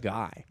the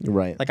guy.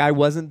 Right. Like I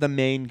wasn't the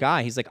main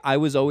guy. He's like, I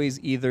was always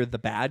either the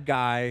bad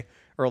guy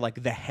or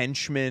like the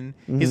henchman.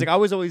 He's like, I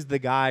was always the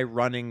guy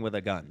running with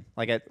a gun.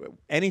 Like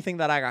anything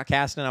that I got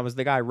cast in, I was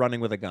the guy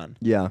running with a gun.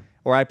 Yeah.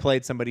 Or I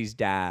played somebody's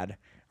dad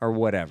or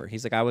whatever.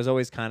 He's like, I was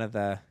always kind of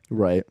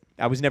Right.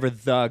 I was never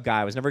the guy.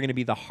 I was never going to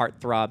be the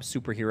heartthrob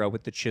superhero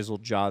with the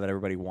chiseled jaw that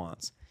everybody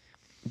wants.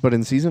 But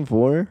in season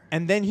 4...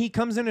 And then he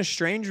comes into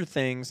Stranger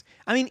Things.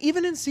 I mean,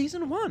 even in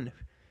season 1,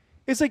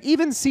 it's like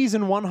even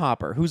season 1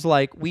 Hopper, who's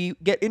like, we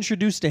get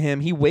introduced to him.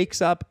 He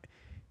wakes up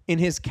in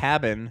his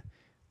cabin,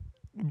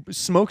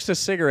 smokes a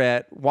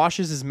cigarette,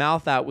 washes his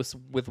mouth out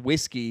with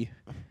whiskey,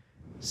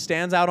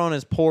 stands out on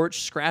his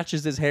porch,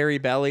 scratches his hairy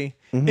belly.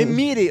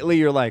 Immediately,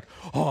 you're like,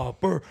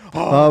 Hopper,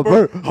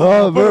 Hopper,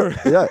 Hopper.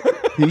 Yeah,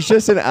 he's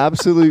just an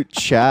absolute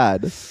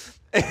Chad.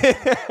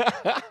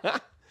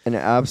 An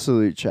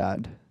absolute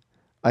Chad.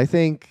 I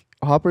think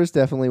Hopper's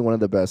definitely one of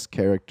the best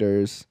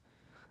characters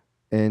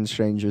in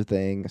Stranger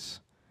Things.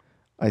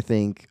 I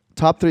think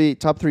top three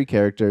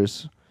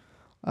characters.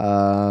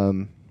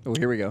 Oh,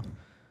 here we go.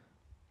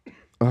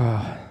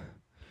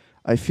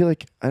 I feel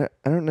like I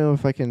don't know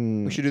if I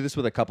can. We should do this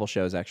with a couple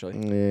shows, actually.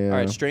 Yeah. All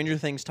right, Stranger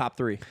Things top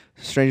 3.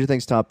 Stranger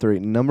Things top 3.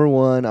 Number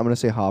 1, I'm gonna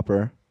say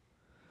Hopper.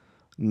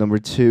 Number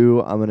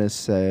 2, I'm gonna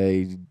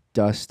say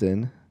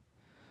Dustin,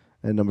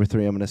 and number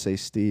 3, I'm gonna say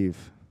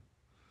Steve.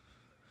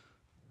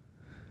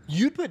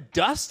 You'd put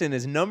Dustin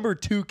as number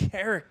 2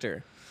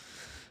 character.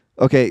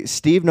 Okay,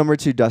 Steve number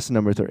 2, Dustin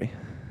number 3.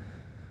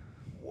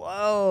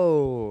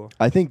 Whoa.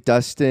 I think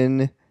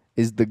Dustin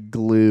is the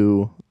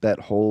glue that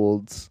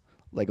holds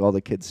like all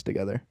the kids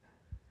together.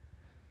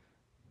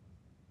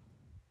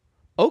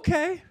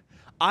 Okay.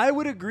 I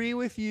would agree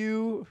with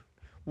you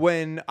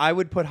when I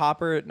would put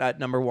Hopper at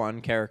number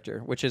 1 character,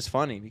 which is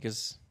funny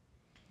because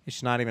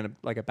it's not even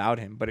like about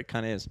him, but it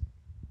kind of is.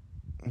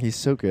 He's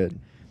so good.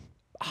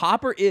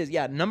 Hopper is,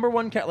 number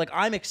 1 character. Like,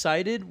 I'm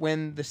excited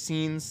when the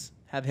scenes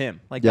have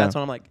him. Like, Yeah. that's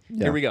when I'm like,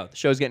 Yeah. here we go. The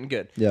show's getting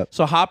good. Yep.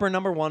 So, Hopper,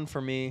 number 1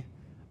 for me.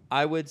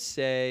 I would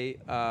say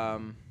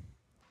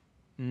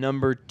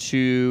number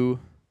 2,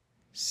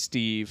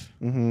 Steve.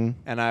 Mm-hmm.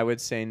 And I would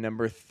say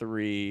number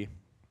 3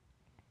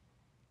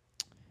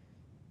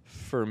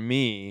 for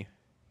me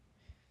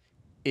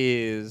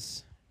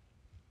is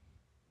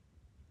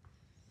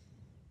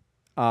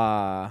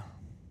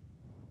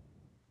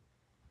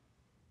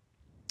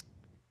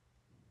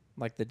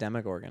like the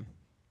Demogorgon.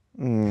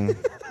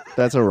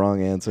 That's a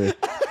wrong answer.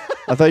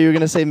 I thought you were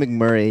gonna say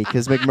McMurray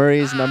because McMurray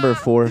is number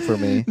 4 for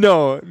me.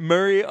 No,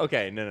 Murray.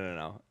 Okay,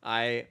 no.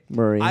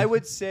 Murray. I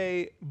would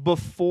say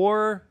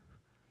before,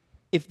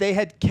 if they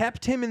had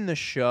kept him in the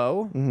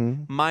show,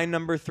 my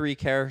number 3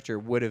 character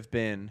would have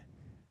been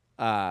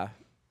the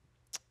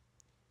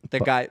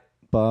guy.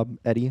 Bob,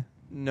 Eddie.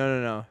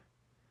 No.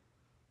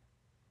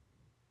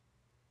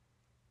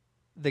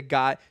 The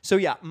guy. So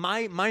yeah,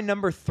 my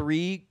number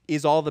 3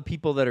 is all the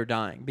people that are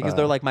dying because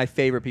they're like my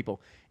favorite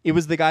people. It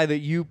was the guy that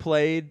you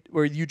played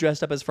where you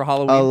dressed up as for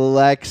Halloween.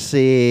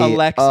 Alexi.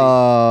 Alexi.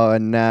 Oh, a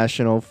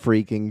national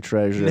freaking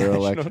treasure.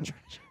 National Alexi. treasure.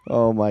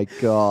 Oh my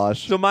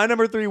gosh. So my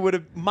number 3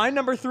 my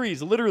number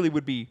 3s literally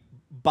would be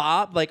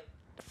Bob, like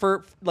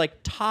for like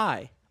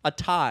a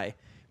tie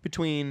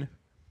between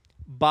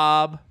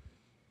Bob,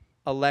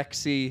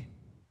 Alexi,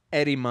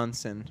 Eddie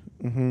Munson,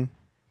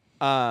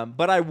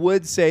 But I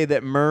would say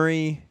that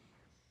Murray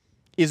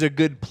is a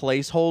good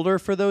placeholder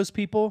for those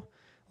people.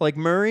 Like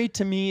Murray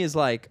to me is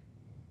like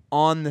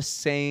on the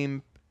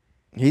same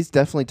He's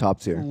definitely top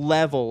tier.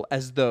 level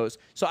as those.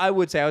 So I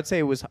would say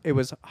it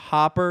was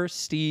Hopper,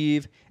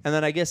 Steve, and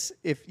then I guess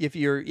if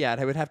you're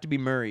it would have to be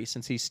Murray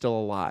since he's still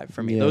alive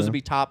for me. Yeah. Those would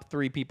be top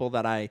 3 people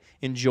that I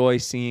enjoy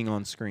seeing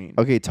on screen.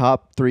 Okay,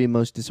 top 3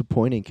 most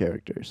disappointing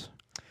characters.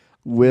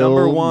 Will,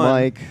 Number 1.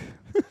 Mike,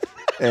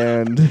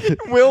 and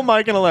Will,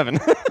 Mike, and 11.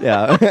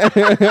 yeah.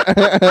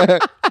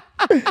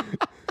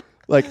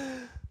 Like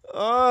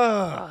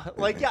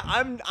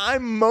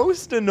I'm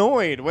most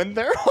annoyed when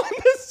they're on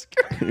the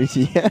screen.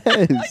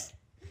 yes.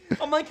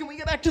 I'm like, can we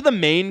get back to the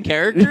main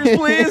characters,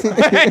 please?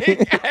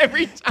 Like,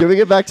 every time. Can we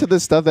get back to the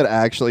stuff that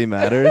actually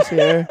matters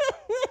here?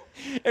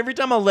 Every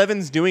time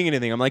 11's doing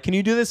anything, I'm like, can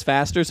you do this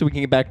faster so we can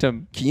get back to...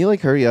 Can you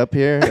like hurry up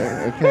here?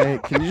 Okay.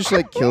 Can you just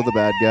like kill the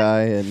bad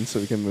guy and so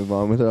we can move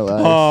on with our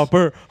lives?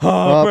 Hopper.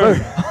 Hopper.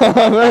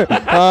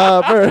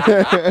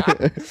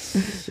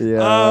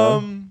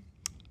 Yeah.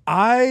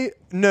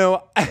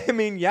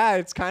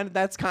 It's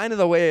that's kind of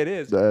the way it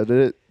is.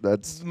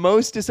 That's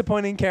Most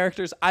disappointing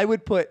characters I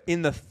would put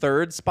in the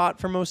 3rd spot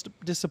for most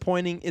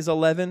disappointing is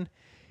 11,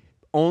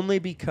 only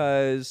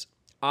because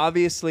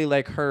obviously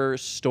like her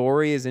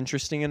story is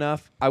interesting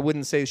enough. I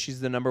wouldn't say she's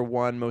the number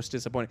 1 most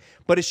disappointing,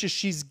 but it's just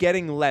she's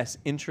getting less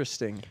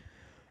interesting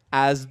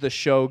as the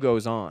show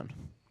goes on.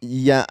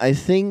 yeah. I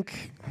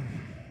think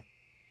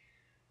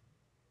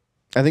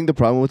the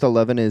problem with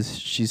 11 is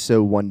she's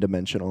so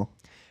one-dimensional.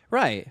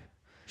 Right.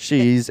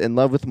 She's in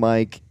love with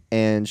Mike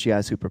and she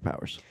has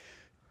superpowers.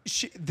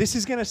 This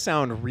is gonna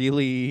sound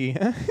really.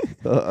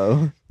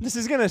 Uh-oh. This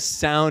is gonna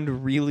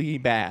sound really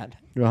bad,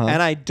 Uh-huh.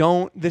 and I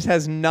don't. This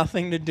has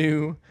nothing to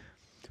do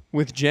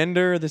with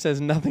gender. This has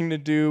nothing to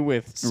do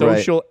with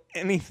social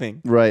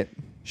anything. Right.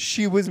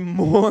 She was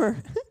more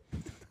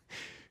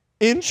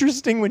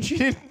interesting when she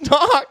didn't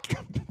talk.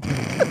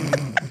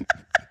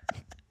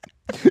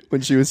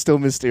 When she was still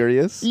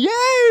mysterious.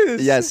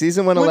 Yes. Yeah,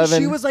 season When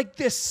 111. she was like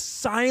this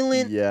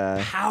silent,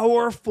 Yeah.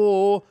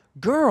 powerful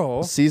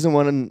girl. Season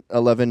 1 and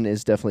 11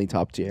 is definitely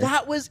top tier.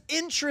 That was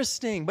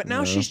interesting, but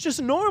now she's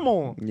just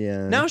normal.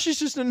 Yeah. Now she's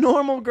just a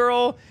normal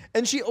girl,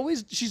 and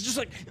she's just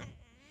like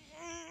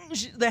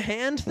the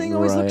hand thing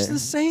always looks Right. the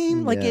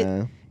same. Like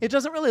Yeah. it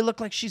doesn't really look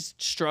like she's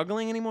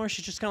struggling anymore.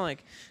 She's just kind of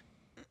like,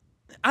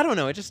 I don't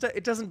know.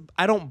 It doesn't.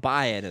 I don't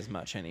buy it as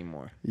much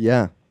anymore.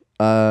 Yeah.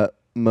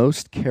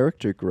 Most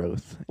character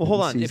growth. Well,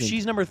 hold in on. If season-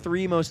 she's number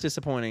 3 most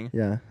disappointing,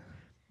 Yeah.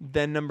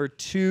 then number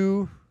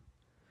 2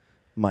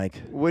 Mike.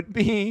 would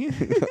be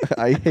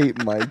I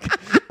hate Mike.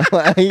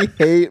 I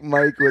hate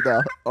Mike with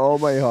all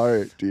my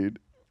heart, dude.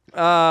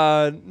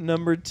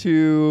 number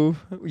 2.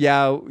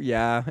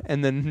 Yeah,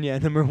 and then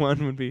number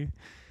 1 would be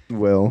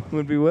Will.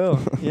 Will.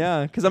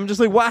 Yeah, because I'm just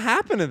like, what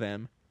happened to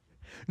them?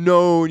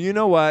 No, you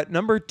know what?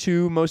 Number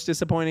 2 most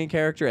disappointing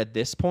character at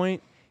this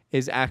point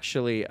is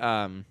actually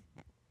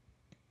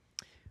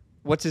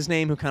what's his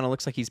name? Who kind of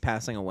looks like he's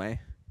passing away?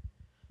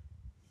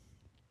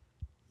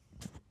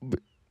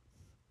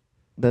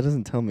 That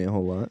doesn't tell me a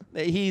whole lot.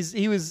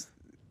 He was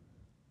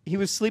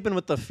sleeping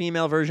with the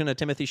female version of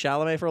Timothy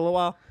Chalamet for a little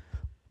while.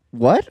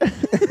 What?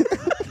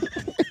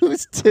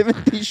 Who's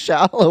Timothy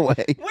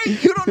Chalamet?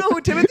 Wait, you don't know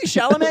who Timothy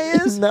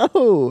Chalamet is?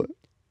 No.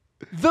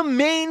 The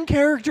main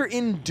character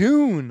in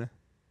Dune.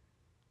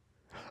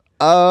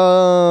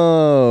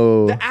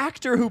 Oh. The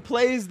actor who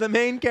plays the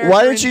main character.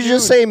 Why in didn't you Dune.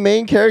 just say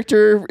main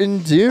character in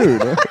Dune?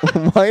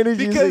 Why did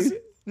you Because say?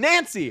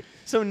 Nancy.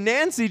 So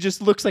Nancy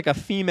just looks like a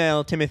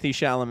female Timothy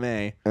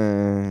Chalamet.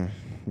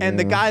 And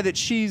the Yeah. guy that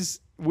she's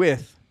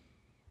with,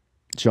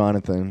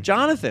 Jonathan.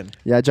 Jonathan.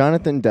 Yeah,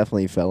 Jonathan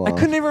definitely fell I off.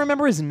 couldn't even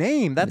remember his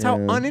name. That's how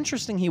Yeah.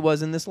 uninteresting he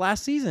was in this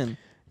last season.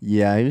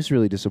 Yeah, he was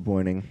really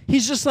disappointing.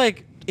 He's just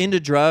like into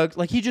drugs.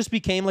 Like he just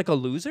became like a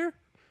loser.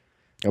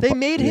 They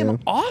made him Yeah.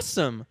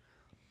 awesome.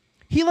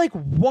 He like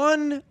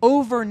won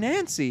over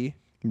Nancy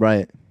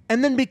Right.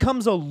 and then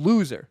becomes a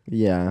loser.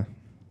 Yeah.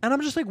 And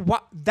I'm just like,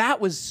 what? That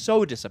was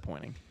so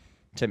disappointing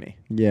to me.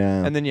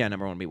 Yeah. And then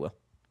number 1 would be Will.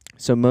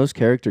 So most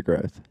character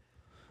growth.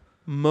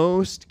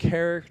 Most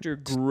character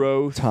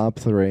growth. Top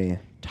 3.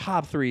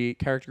 Top 3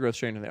 character growth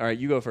straight into All right,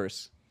 you go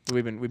first.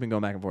 We've been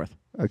going back and forth.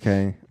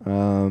 Okay.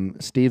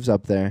 Steve's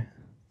up there.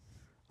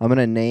 I'm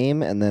gonna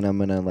name and then I'm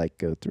gonna like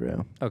go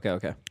through.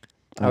 Okay.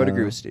 I would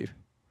agree with Steve.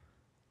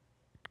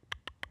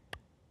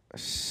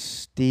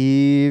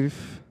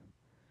 Steve.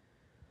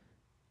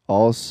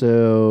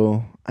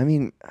 Also, I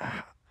mean,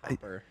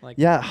 Hopper. Like,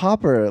 yeah,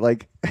 Hopper.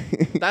 Like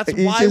that's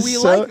he's why just we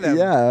so- like them.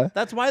 Yeah,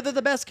 That's why they're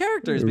the best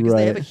characters because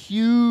they have a Right.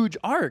 huge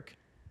arc.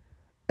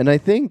 and I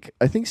think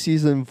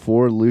season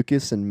 4,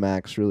 Lucas and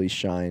Max really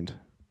shined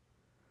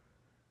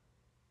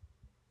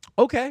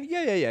Okay.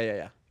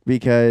 Yeah.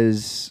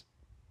 because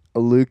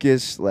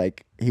Lucas,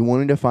 like, he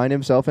wanted to find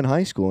himself in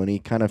high school, and he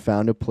kind of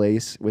found a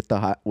place with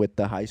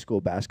the high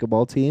school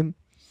basketball team,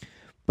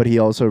 but he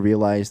also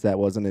realized that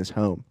wasn't his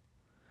home.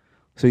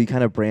 So he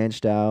kind of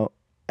branched out,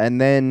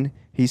 and then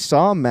he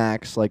saw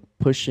Max like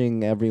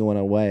pushing everyone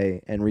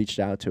away and reached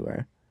out to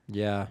her.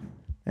 Yeah.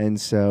 And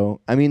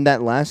so, I mean,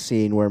 that last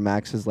scene where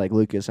Max is like,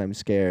 Lucas, I'm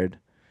scared,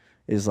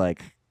 is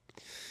like,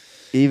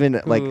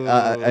 even like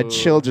a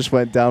chill just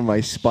went down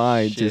my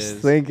spine just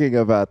Shiz. thinking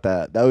about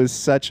that. That was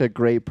such a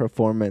great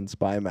performance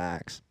by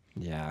Max.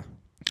 Yeah.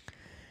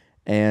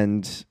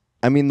 And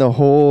I mean, the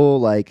whole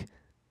like,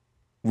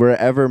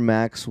 wherever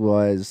Max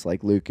was,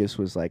 like Lucas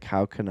was like,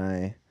 how can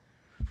I?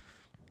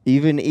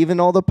 Even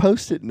all the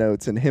Post-it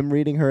notes and him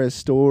reading her a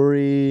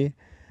story,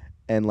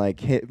 and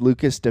like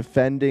Lucas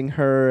defending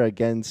her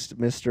against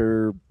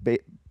Mr.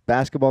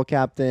 Basketball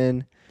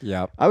Captain.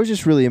 Yeah. I was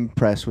just really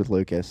impressed with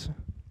Lucas.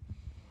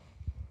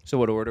 So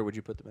what order would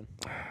you put them in?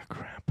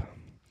 Crap.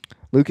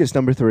 Lucas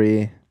number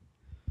 3.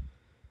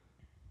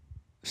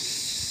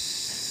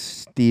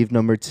 Steve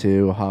number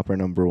 2. Hopper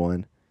number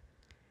 1.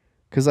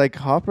 Because like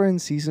Hopper in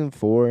season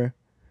 4,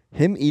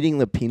 him eating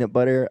the peanut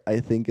butter, I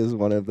think, is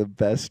one of the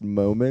best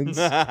moments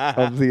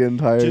of the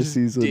entire Just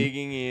season.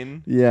 digging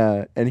in.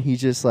 Yeah, and he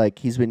just like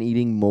he's been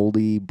eating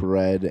moldy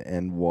bread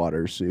and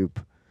water soup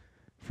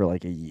for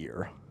like a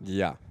year.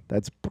 Yeah.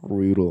 That's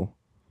brutal.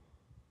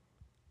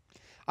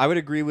 I would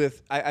agree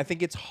with. I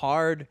think it's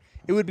hard.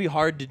 It would be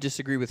hard to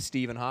disagree with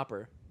Steve and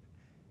Hopper.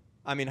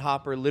 I mean,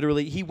 Hopper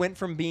literally, he went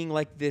from being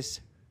like this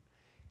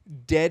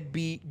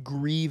deadbeat,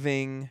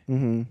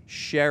 grieving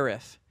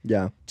sheriff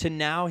Yeah. to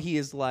now he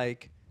is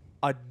like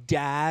a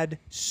dad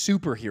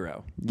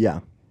superhero. Yeah.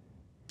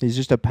 He's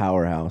just a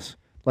powerhouse.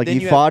 Like Then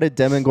he you fought a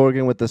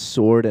Demogorgon with a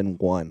sword and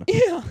won.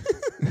 Yeah.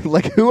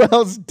 Like who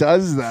else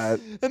does that?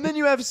 And then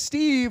you have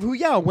Steve, who,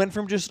 went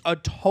from just a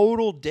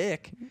total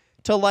dick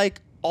to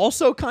like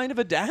also kind of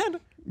a dad.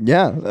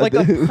 Yeah. Like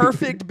a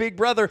perfect big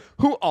brother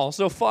who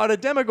also fought a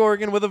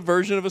Demogorgon with a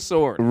version of a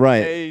sword. Right.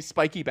 A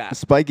spiky bat.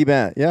 Spiky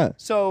bat, yeah.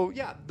 So,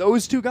 yeah,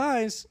 those two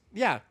guys,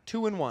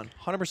 2 and 1,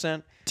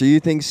 100%. Do you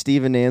think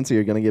Steve and Nancy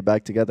are going to get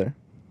back together?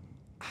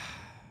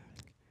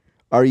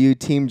 Are you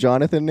team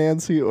Jonathan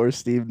Nancy or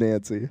Steve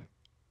Nancy?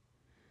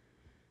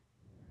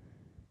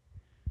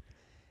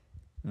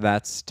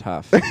 That's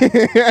tough.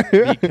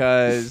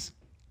 Because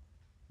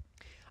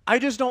I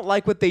just don't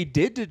like what they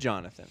did to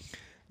Jonathan.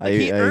 Like,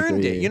 he earned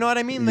agree. it. You know what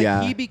I mean? Like,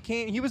 Yeah.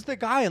 he was the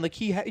guy, and like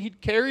he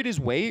carried his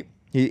weight,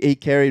 He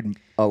carried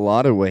a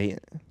lot of weight.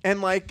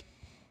 and like,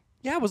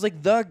 was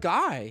like the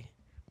guy.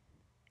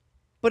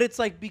 But it's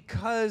like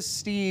because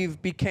Steve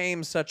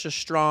became such a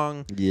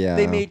strong, Yeah.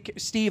 they made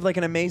Steve like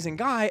an amazing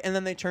guy, and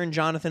then they turned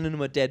Jonathan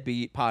into a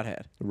deadbeat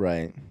pothead.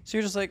 Right. So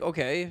you're just like,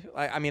 okay,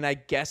 I mean, I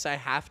guess I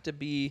have to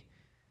be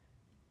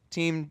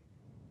team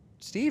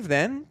Steve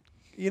then.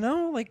 You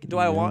know, like, do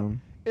I want?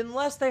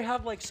 Unless they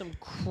have like some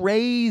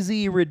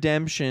crazy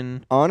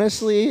redemption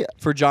Honestly,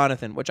 for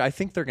Jonathan, which I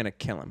think they're gonna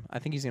kill him. I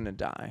think he's gonna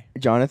die.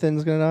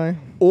 Jonathan's going to die?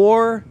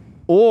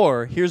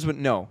 Or here's what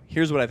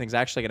I think is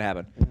actually gonna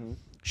happen.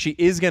 She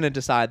is gonna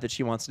decide that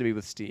she wants to be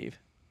with Steve,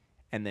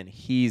 and then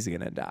he's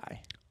gonna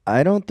die.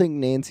 I don't think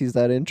Nancy's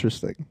that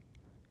interesting.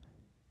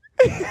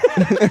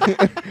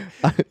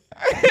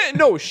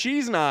 No,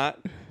 she's not.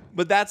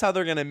 But that's how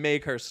they're gonna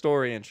make her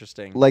story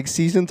interesting. Like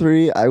season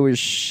 3, I was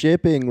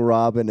shipping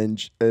Robin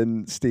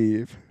and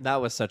Steve. That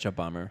was such a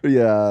bummer.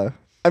 Yeah.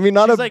 I mean,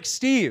 not She's a like,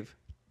 Steve.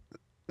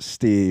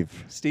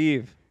 Steve.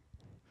 And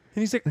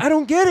he's like, I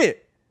don't get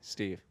it.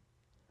 Steve.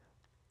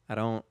 I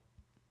don't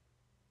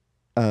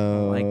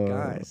like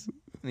guys.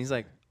 And he's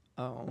like,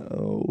 oh.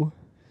 Oh.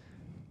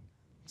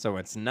 So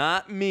it's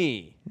not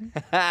me.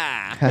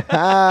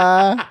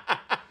 I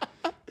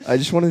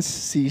just want to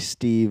see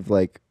Steve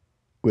like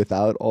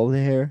without all the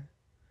hair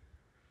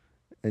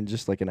and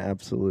just like an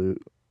absolute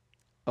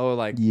Oh,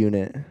 like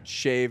unit.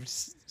 shaved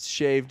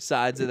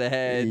sides of the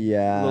head.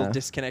 Yeah. Little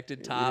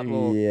disconnected top.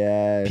 Little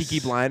Yes. Peaky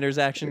Blinders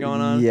action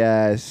going on.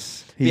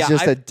 Yes. He's Yeah,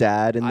 just a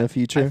dad in the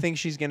future. I think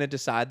she's going to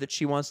decide that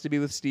she wants to be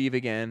with Steve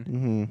again.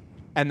 Mm-hmm.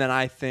 And then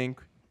I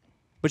think,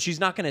 but she's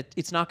not going to,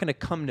 it's not going to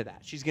come to that.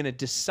 She's going to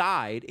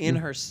decide in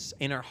her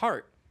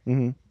heart.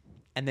 Mm-hmm.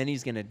 And then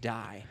he's going to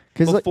die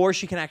 'Cause, before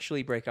she can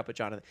actually break up with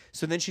Jonathan.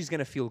 So then she's going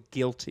to feel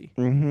guilty.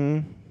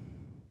 Mm-hmm.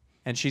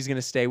 And she's going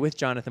to stay with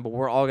Jonathan, but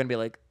we're all going to be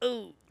like,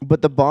 oh.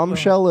 But the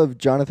bombshell of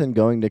Jonathan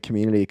going to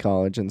community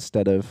college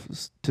instead of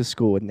to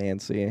school with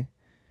Nancy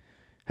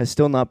has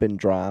still not been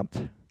dropped.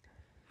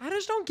 I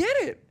just don't get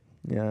it.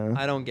 Yeah.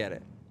 I don't get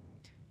it.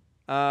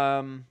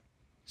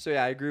 So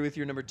yeah, I agree with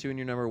your number 2 and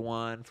your number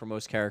 1 for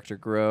most character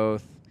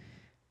growth.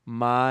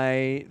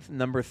 My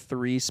number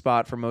 3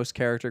 spot for most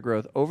character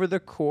growth over the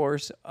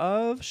course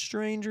of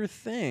Stranger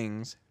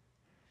Things,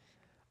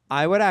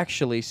 I would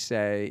actually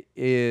say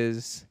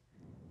is,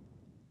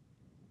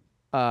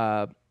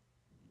 I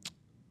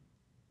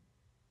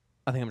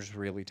think I'm just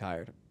really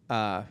tired.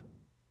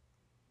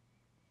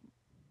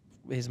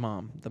 His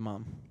mom, the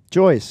mom,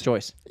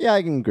 Joyce. Yeah,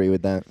 I can agree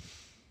with that.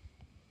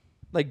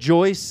 like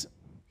Joyce.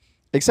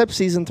 Except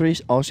season 3,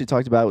 all she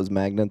talked about was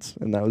magnets,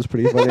 and that was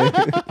pretty funny.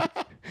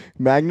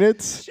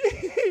 Magnets?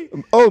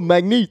 Oh,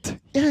 magnet.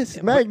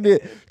 Yes,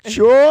 magnet.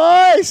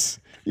 Joyce!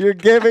 You're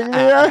giving me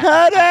a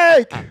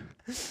headache.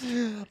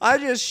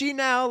 She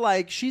now,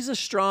 like, she's a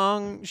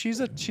strong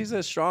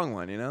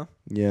one, you know?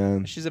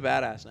 Yeah. She's a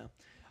badass now.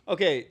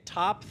 Okay,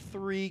 top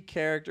 3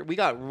 character. We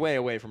got way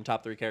away from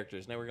top 3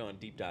 characters. Now we're going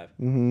deep dive.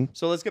 Mm-hmm.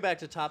 So let's get back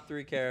to top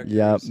 3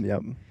 characters.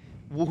 Yep.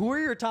 Who are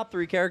your top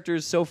 3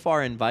 characters so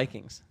far in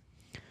Vikings?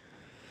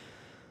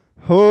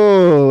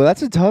 Oh,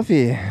 that's a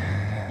toughie.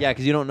 Yeah,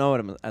 because you don't know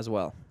them as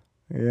well.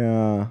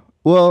 Yeah.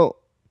 Well,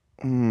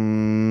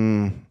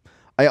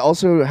 I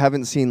also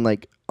haven't seen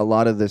like a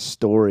lot of this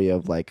story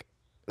of like,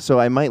 so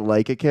I might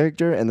like a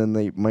character and then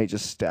they might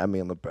just stab me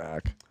in the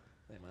back.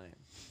 They might.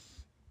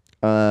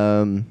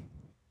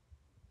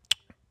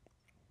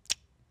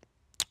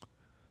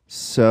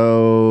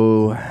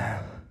 So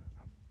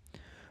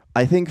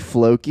I think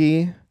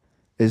Floki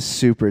is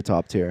super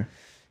top tier.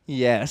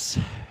 Yes.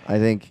 I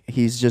think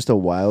he's just a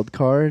wild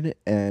card,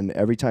 and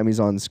every time he's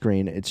on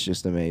screen, it's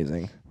just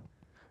amazing.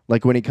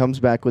 Like when he comes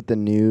back with the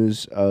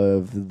news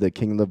of the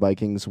King of the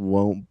Vikings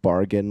won't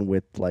bargain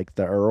with like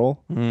the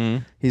Earl,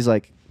 he's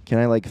like, "Can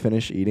I like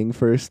finish eating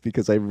first?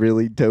 Because I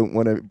really don't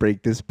want to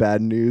break this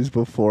bad news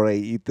before I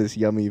eat this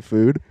yummy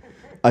food."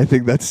 I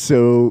think that's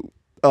so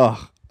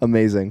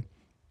amazing.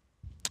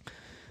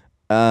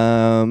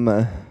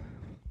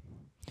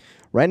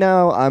 Right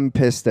now, I'm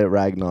pissed at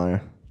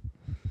Ragnar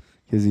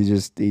because he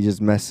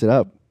just messed it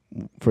up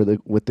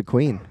with the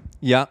queen.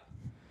 Yeah.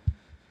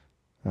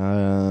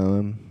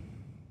 I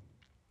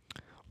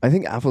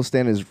think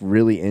Athelstan is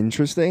really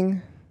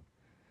interesting,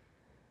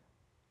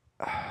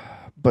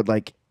 but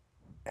like,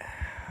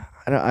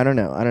 I don't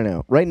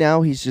know. Right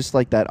now, he's just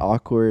like that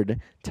awkward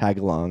tag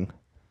along.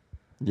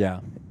 Yeah.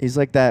 He's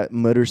like that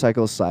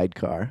motorcycle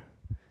sidecar.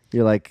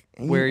 You're like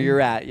Where you're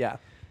at, yeah.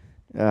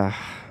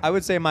 I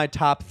would say my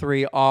top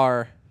 3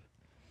 are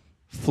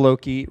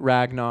Floki,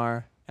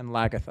 Ragnar, and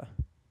Lagatha.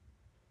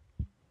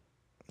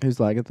 Who's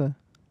Lagatha?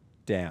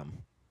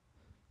 Damn.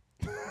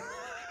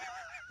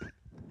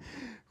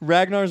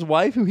 Ragnar's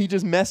wife, who he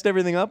just messed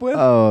everything up with?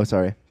 Oh,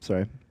 sorry.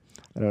 I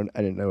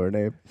didn't know her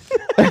name.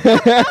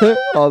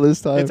 All this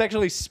time. It's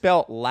actually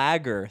spelt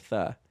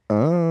Lagertha.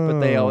 Oh. But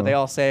they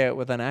all say it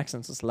with an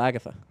accent. So it's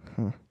Lagatha.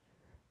 Huh.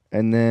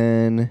 And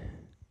then,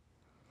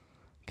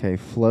 okay,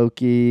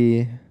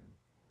 Floki.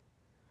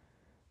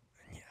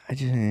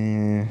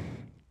 King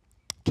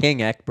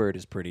Egbert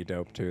is pretty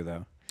dope too,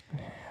 though.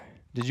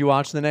 Did you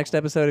watch the next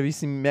episode? Have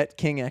you met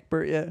King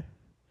Egbert yet?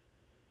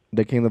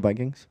 The King of the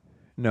Vikings?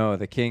 No,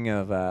 the king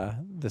of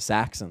the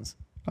Saxons.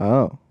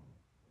 Oh.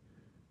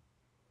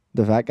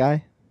 The fat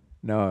guy?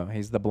 No,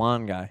 he's the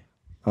blonde guy.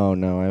 Oh,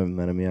 no, I haven't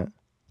met him yet.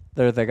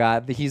 They're the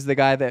guy. He's the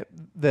guy that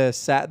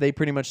they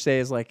pretty much say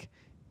is like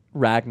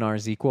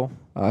Ragnar's equal.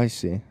 I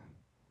see.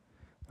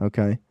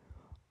 Okay.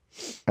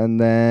 And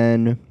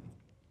then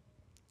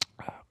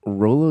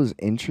Rollo's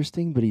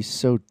interesting, but he's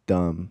so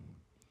dumb.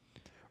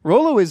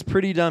 Rollo is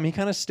pretty dumb. He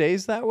kind of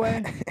stays that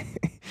way.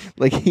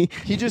 Like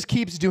He just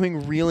keeps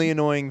doing really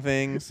annoying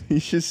things.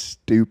 he's just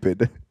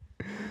stupid.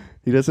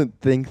 He doesn't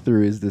think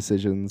through his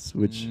decisions,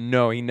 which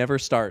No, he never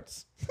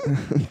starts.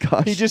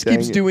 gosh, He just dang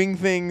keeps it. doing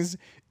things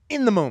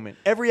in the moment.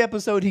 Every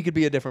episode, he could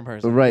be a different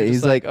person. Right, You're he's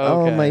just like,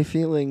 "Oh, okay. my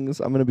feelings.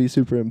 I'm gonna be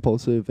super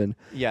impulsive." And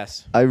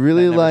Yes. I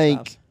really That never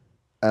like, stops.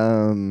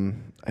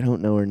 I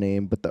don't know her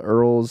name, but the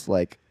Earl's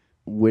like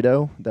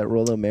widow that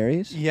Rollo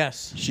marries.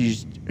 Yes.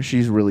 She's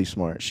really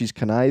smart. She's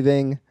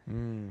conniving.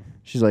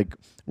 She's like,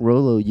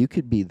 "Rollo, you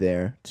could be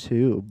there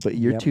too, but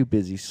you're Yep. too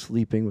busy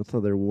sleeping with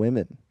other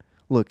women.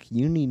 Look,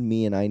 you need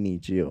me and I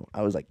need you."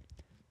 I was like,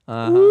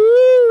 Uh-huh.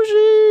 "Woo,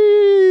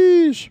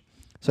 sheesh."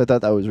 So I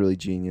thought that was really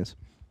genius.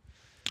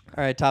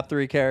 All right, top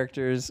 3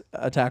 characters,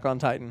 Attack on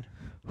Titan.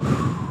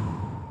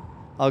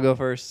 I'll go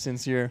first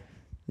since you're...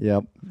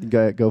 Yep,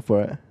 go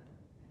for it.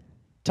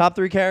 Top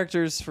 3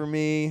 characters for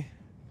me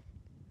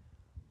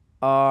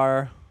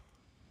are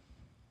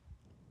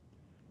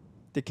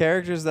the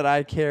characters that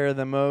I care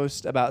the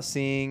most about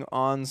seeing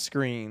on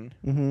screen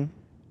Mm-hmm.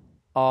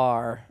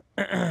 are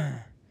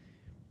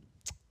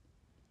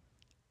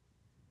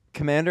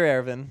Commander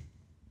Erwin.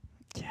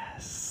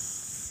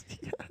 Yes.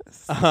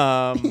 Yes.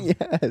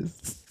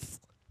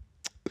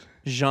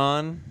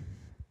 Jean.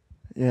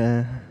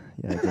 Yeah.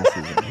 I guess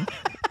he's right.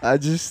 I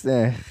just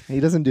he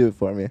doesn't do it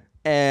for me.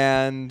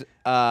 And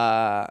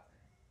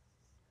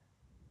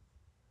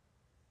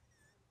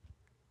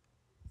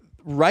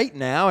right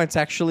now it's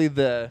actually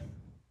the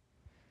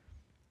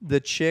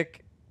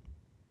chick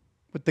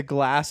with the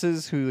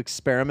glasses who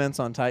experiments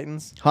on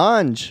Titans.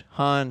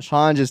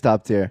 Hanj is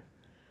top tier.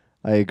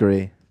 I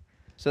agree.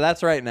 So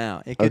that's right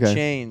now. It could Okay.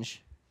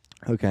 change.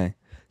 Okay.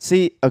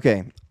 See,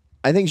 okay.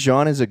 I think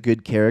Jean is a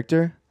good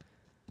character,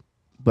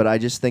 but I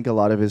just think a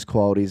lot of his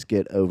qualities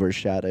get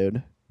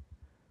overshadowed.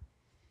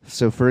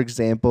 So, for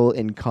example,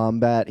 in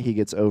combat, he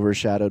gets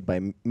overshadowed by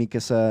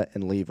Mikasa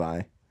and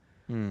Levi.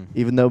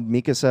 Even though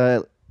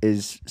Mikasa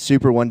is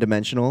super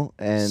one-dimensional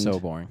and So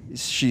boring.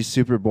 she's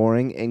super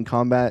boring in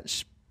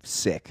combat,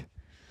 sick.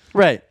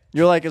 Right.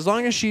 You're like, as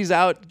long as she's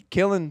out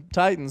killing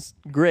Titans,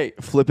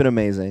 great. Flippin' I'm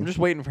amazing. just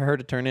waiting for her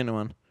to turn into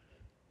one.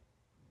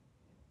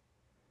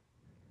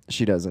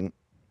 She doesn't.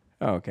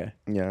 Oh, okay.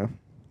 Yeah.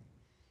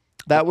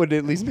 That would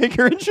at least make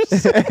her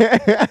interesting.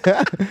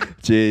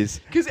 Jeez.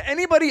 Because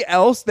anybody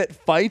else that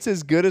fights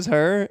as good as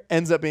her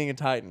ends up being a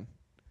Titan.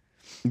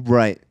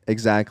 Right,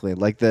 exactly.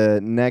 Like the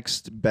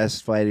next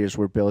best fighters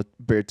were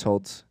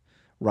Bertolt,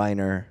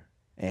 Reiner,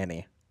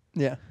 Annie.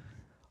 Yeah.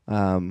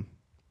 And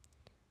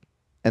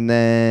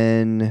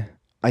then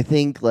I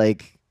think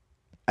like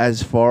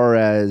as far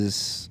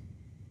as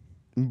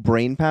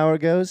brain power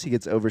goes, he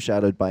gets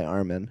overshadowed by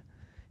Armin.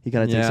 He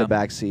kind of takes Yeah. a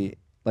backseat.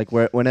 Like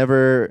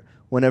whenever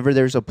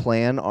there's a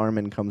plan,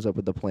 Armin comes up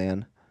with the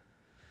plan,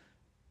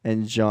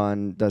 and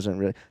John doesn't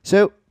really.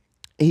 So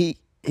he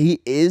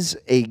is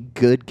a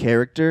good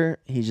character.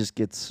 He just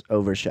gets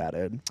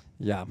overshadowed.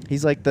 Yeah.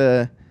 He's like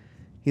a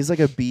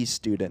B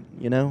student,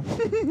 you know?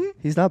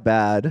 He's not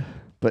bad,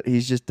 but he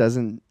just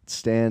doesn't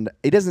stand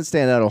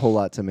out a whole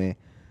lot to me.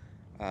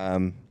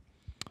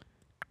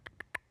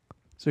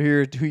 So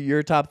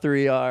your top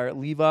three are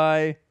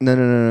Levi.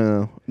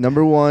 No.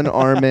 Number 1,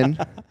 Armin.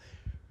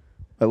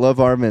 I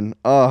love Armin.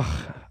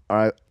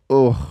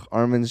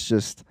 Armin's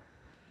just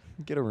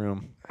Get a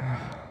room.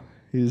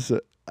 he's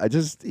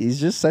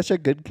just such a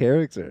good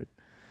character.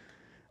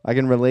 I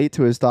can relate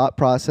to his thought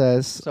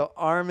process. So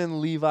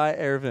Armin, Levi,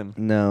 Erwin.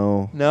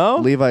 No. No?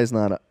 Levi's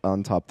not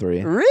on top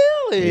 3.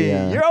 Really?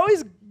 Yeah. You're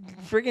always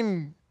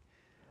freaking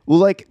Well,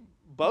 like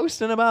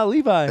boasting about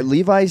Levi.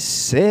 Levi's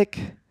sick.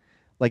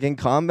 Like in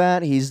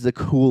combat, he's the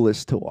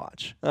coolest to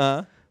watch.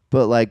 Uh-huh.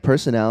 But like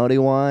personality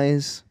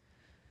wise,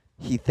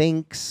 he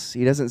thinks.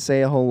 He doesn't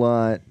say a whole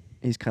lot.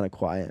 He's kind of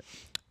quiet.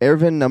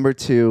 Erwin, number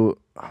 2.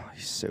 Oh,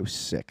 he's so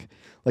sick.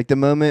 Like the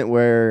moment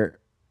where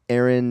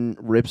Aaron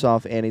rips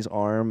off Annie's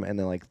arm and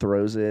then like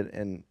throws it,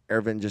 and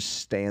Erwin just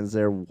stands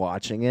there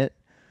watching it.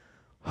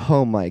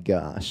 Oh my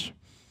gosh.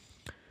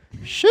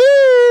 Sheesh.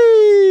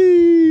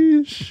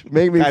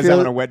 Make me Guy's feel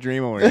having a wet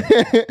dream over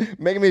here.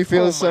 making me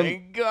feel Oh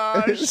my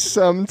gosh.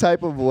 some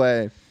type of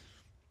way.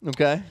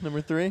 Okay,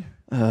 number 3.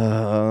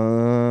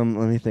 Let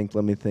me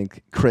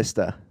think.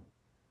 Krista.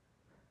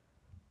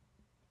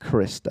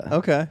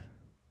 Okay.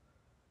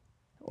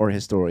 Or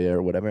Historia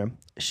or whatever.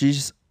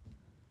 She's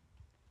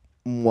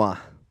mwah.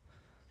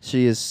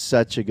 She is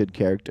such a good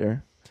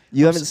character.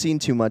 You haven't seen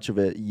too much of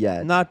it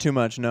yet. Not too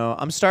much, no.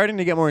 I'm starting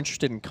to get more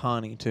interested in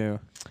Connie, too.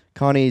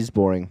 Connie's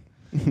boring.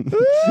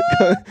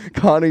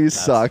 Connie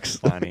sucks.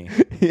 Funny.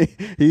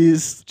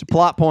 He's It's a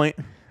plot point.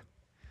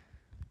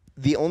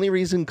 the only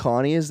reason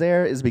Connie is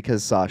there is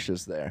because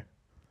Sasha's there.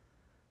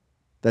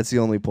 That's the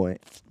only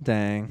point.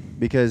 Dang.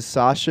 Because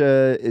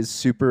Sasha is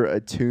super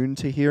attuned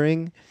to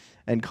hearing,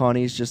 and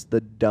Connie's just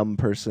the dumb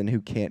person who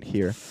can't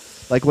hear.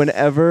 Like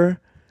whenever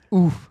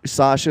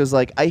Sasha's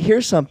like, I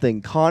hear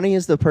something, Connie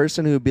is the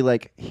person who would be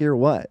like, hear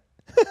what?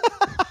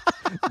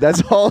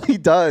 That's all he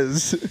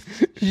does.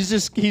 He's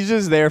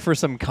just there for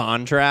some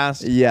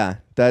contrast. Yeah,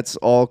 that's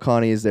all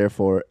Connie is there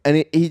for.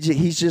 And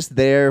he's just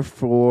there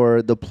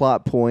for the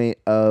plot point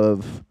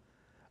of,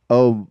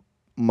 oh,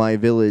 my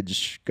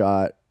village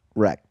got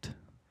wrecked,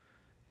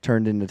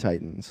 turned into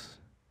Titans.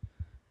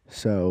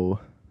 So,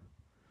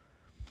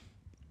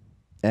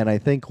 and I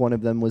think one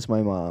of them was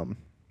my mom.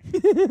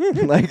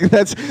 Like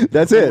that's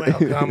it.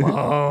 Welcome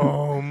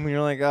home.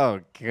 You're like,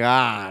 oh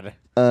God.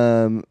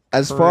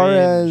 As far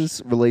Cringe.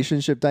 as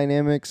relationship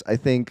dynamics, I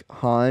think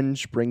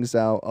Hanj brings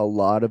out a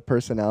lot of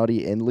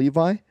personality in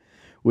Levi,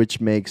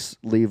 which makes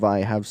Levi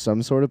have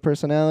some sort of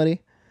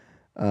personality.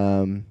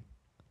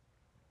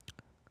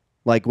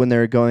 Like when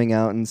they're going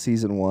out in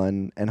season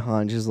 1 and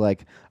Hanj is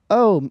like,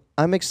 oh,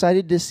 I'm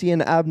excited to see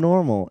an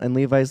abnormal. And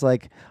Levi's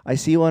like, I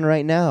see one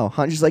right now.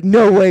 Hanj is like,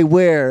 no way,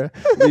 where?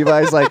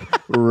 Levi's like,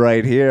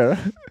 right here.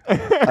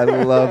 I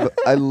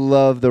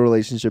love the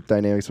relationship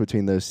dynamics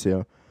between those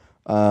two.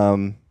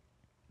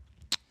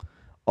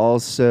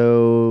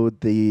 Also,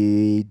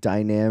 the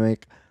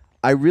dynamic.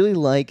 I really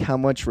like how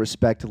much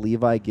respect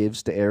Levi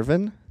gives to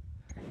Erwin,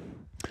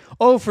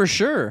 Oh, for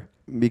sure.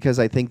 because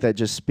I think that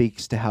just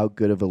speaks to how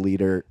good of a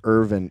leader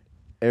Erwin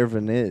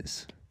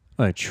is.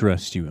 I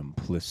trust you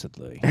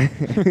implicitly.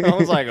 I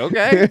was like,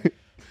 okay.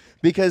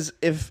 Because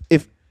if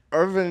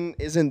Erwin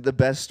isn't the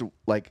best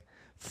like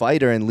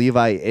fighter and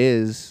Levi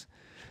is,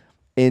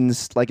 in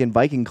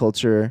Viking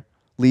culture,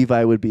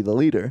 Levi would be the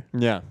leader.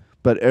 Yeah.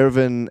 But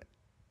Erwin's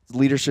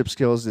leadership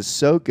skills is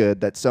so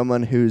good that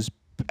someone who's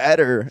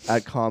better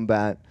at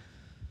combat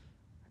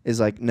is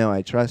like, no,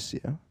 I trust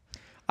you.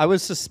 I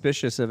was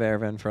suspicious of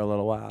Erwin for a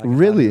little while.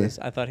 Really?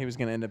 I thought he was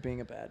going to end up being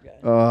a bad guy.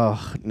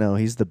 Oh no,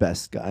 he's the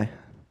best guy.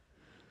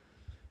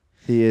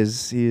 He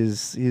is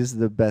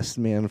the best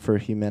man for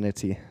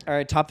humanity. All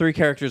right, top 3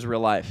 characters real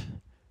life.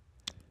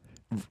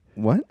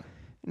 What?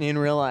 In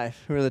real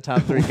life, who are the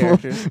top 3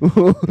 characters? Wait,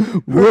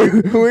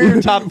 Who are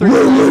your top 3?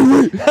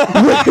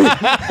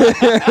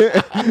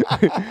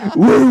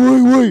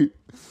 wait.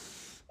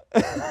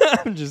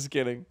 I'm just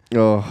kidding.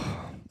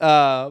 Oh,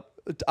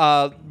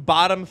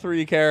 Bottom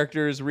 3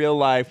 characters real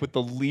life with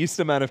the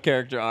least amount of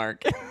character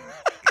arc.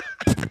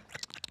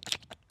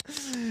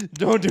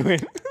 Don't do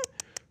it.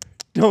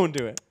 Don't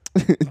do it.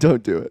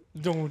 don't do it.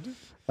 Don't.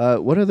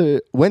 What are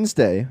the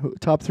Wednesday?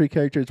 Top 3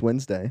 characters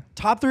Wednesday.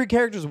 Top 3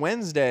 characters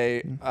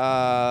Wednesday.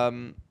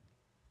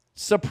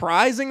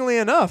 Surprisingly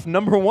enough,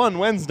 number 1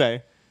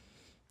 Wednesday.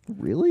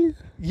 Really?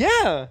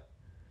 Yeah.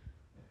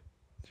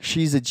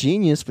 She's a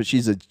genius, but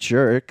she's a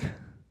jerk.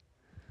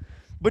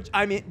 But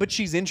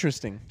she's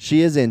interesting.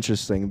 She is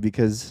interesting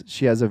because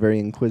she has a very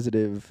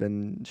inquisitive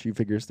and she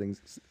figures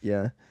things.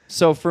 Yeah.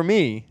 So for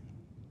me,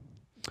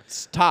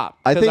 it's top.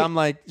 I Because think- I'm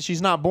like,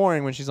 she's not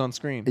boring when she's on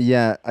screen.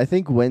 Yeah, I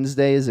think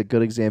Wednesday is a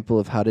good example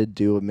of how to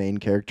do a main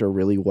character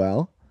really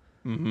well.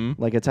 Mm-hmm.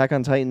 Like Attack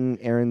on Titan,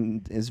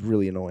 Eren is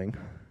really annoying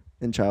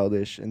and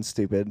childish and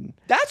stupid.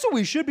 That's what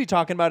we should be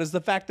talking about, is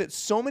the fact that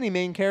so many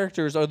main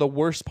characters are the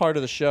worst part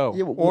of the show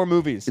Yeah, but or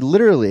movies.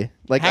 Literally,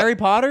 like Harry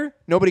Potter?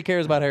 Nobody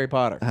cares about Harry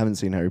Potter. I haven't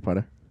seen Harry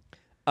Potter.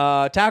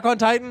 Attack on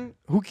Titan?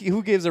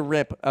 Who gives a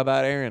rip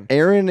about Eren?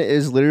 Eren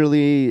is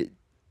literally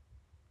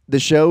the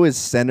show is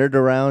centered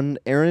around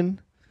Eren,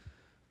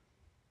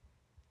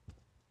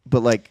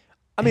 but like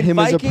I mean, him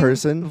as a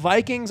person.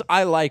 Vikings,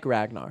 I like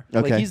Ragnar.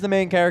 Okay. Like, he's the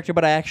main character,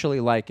 but I actually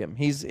like him.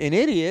 He's an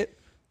idiot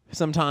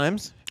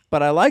sometimes,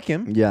 but I like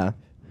him. Yeah,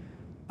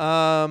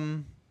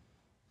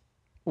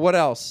 What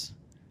else?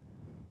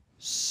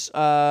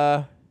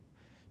 Star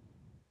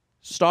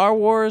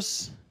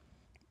Wars.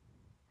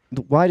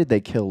 why did they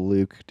kill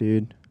Luke,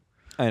 dude?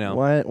 I know.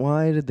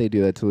 Why did they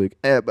do that to Luke?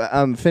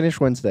 Finish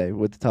Wednesday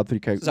with the top 3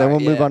 characters. Sorry, Then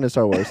we'll move yeah. on to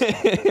Star Wars.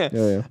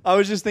 yeah. I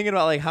was just thinking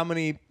about like how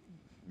many,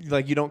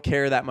 like, you don't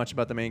care that much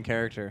about the main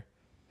character.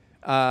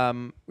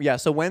 Yeah.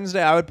 So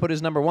Wednesday, I would put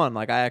as number 1.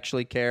 Like, I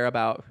actually care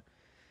about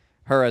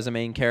her as a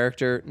main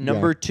character.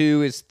 Number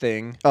 2 is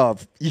Thing. Oh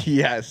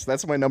yes,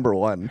 that's my number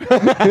 1.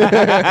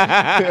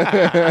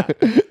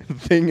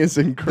 Thing is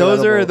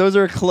incredible. Those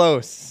are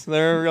close.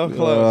 They're real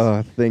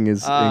close. Thing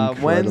is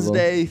incredible.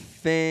 Wednesday,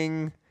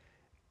 Thing,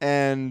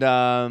 and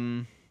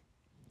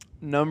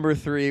number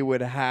 3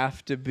 would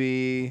have to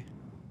be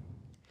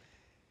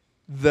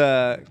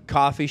the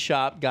coffee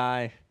shop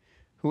guy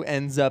who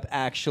ends up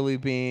actually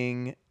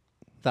being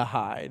the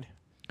Hyde.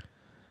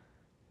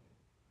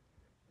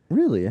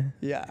 Really?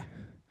 Yeah.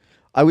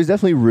 I was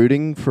definitely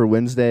rooting for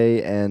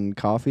Wednesday and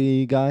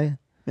Coffee Guy,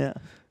 Yeah.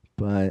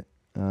 but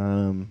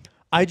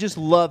I just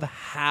love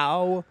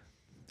how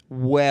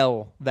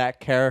well that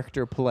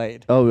character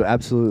played. oh,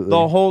 absolutely.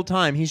 The whole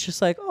time he's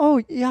just like,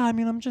 "Oh, yeah, I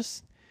mean, I'm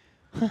just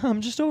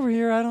over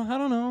here. I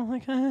don't know.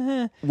 Like,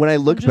 when I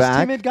look I'm just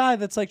back, timid guy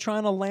that's like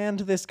trying to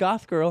land this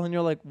goth girl," and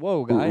you're like,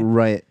 "Whoa, guy."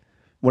 right.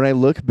 When I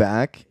look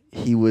back,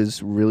 he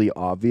was really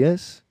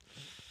obvious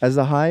as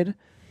the Hyde,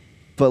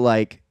 but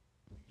like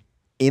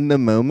in the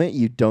moment,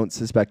 you don't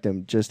suspect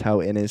him just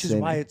how innocent. Which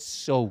is why it's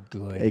so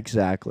good.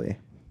 Exactly.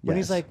 When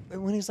Yes.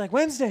 he's like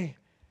Wednesday,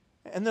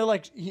 and they're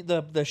like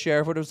the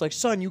sheriff was like,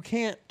 "Son, you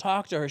can't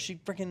talk to her. She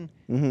freaking."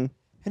 Mm-hmm.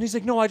 And he's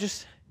like, "No, I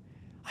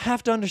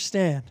have to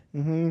understand."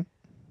 Mm-hmm.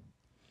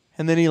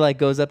 And then he like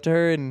goes up to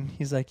her and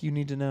he's like, "You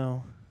need to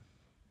know,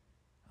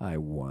 I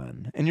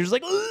won." And you're just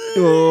like,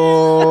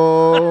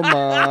 Oh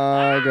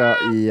my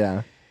god.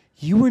 Yeah.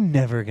 "You were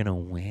never gonna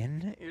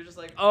win." You're just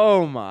like,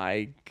 "Oh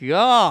my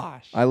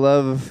gosh." I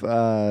love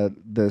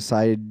the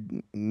side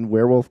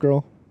werewolf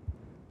girl.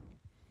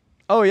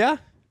 Oh yeah.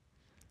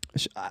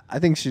 I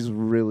think she's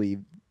really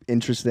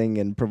interesting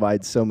and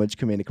provides so much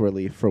comedic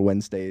relief for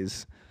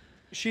Wednesdays.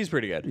 She's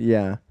pretty good.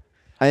 Yeah.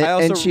 I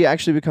also- And she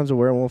actually becomes a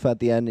werewolf at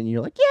the end, and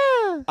you're like,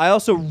 yeah. I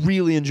also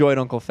really enjoyed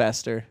Uncle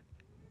Fester.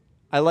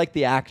 I like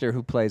the actor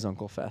who plays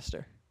Uncle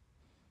Fester.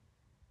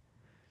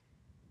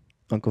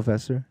 Uncle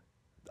Fester?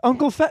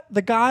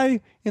 The guy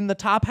in the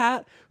top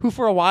hat who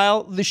for a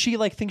while, she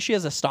like thinks she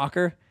has a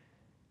stalker.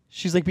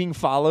 She's like being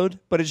followed,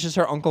 but it's just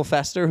her Uncle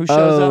Fester who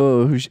shows up.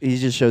 Oh, he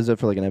just shows up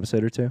for like an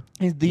episode or 2?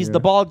 He's the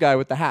bald guy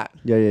with the hat.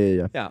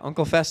 Yeah. Yeah,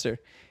 Uncle Fester.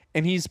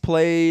 And he's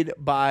played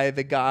by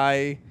the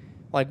guy,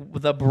 like,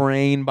 with the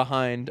brain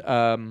behind,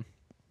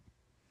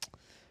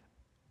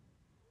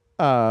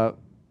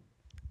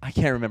 I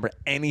can't remember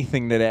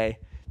anything today.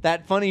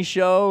 That funny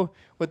show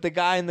with the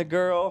guy and the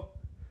girl,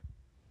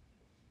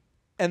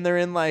 and they're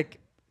in, like,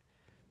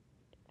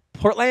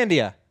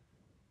 Portlandia.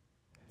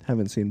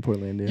 Haven't seen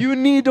Portlandia. You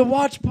need to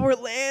watch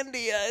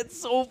Portlandia. It's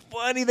so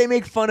funny. They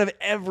make fun of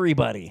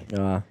everybody.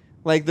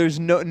 Like, there's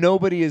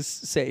nobody is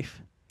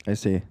safe. I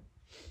see.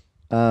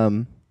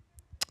 And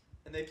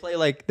they play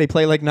like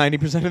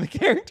 90% of the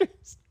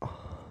characters.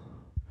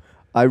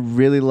 I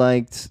really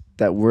liked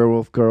that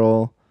werewolf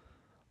girl.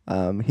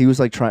 He was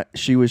like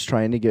she was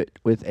trying to get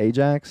with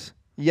Ajax,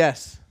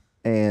 Yes.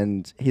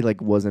 and he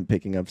like wasn't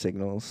picking up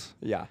signals.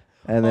 Yeah.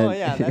 And then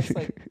That's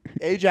like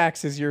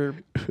Ajax is your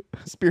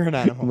spirit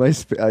animal. my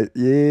spirit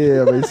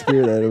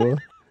animal.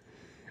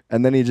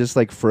 And then he just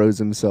like froze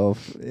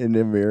himself in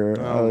the mirror.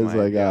 I Oh was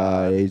my like,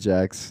 God.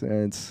 Ajax.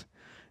 And it's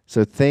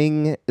so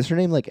Thing is her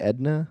name like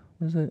Edna?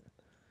 What is it?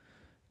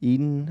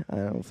 Eden? I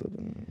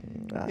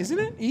don't know. Isn't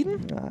it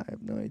Eden? I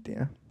have no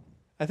idea.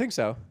 I think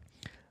so.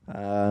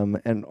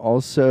 And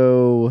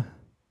also,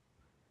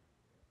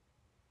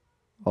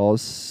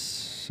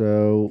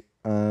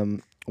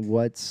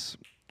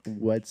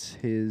 what's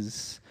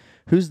his?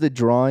 Who's the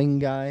drawing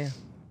guy?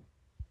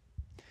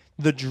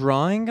 The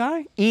drawing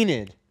guy?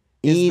 Enid.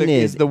 Enid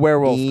Is the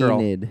werewolf girl.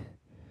 Enid.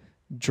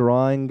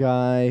 Drawing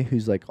guy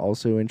who's like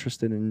also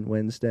interested in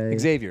Wednesday.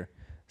 Xavier.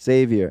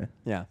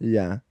 Yeah.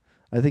 Yeah.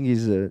 I think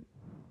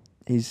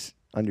he's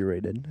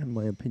underrated in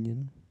my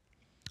opinion.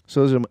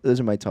 So those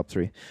are my top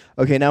 3.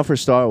 Okay, now for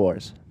Star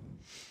Wars.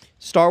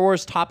 Star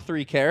Wars top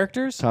 3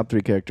 characters? Top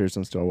 3 characters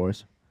in Star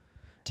Wars.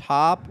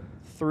 Top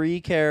 3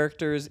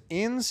 characters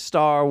in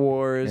Star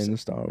Wars. In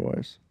Star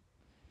Wars.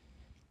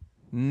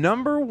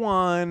 Number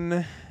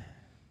 1.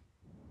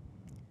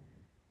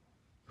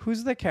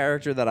 Who's the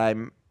character that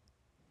I'm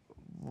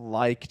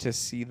like to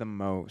see the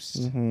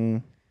most? Mm-hmm.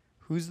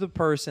 Who's the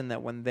person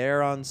that when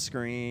they're on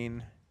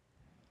screen,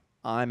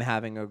 I'm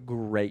having a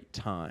great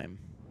time?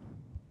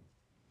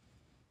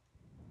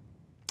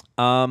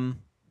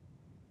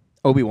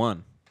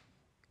 Obi-Wan.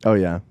 Oh,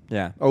 yeah.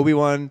 Yeah.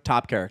 Obi-Wan,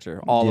 top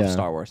character. All of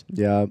Star Wars.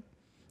 Yeah.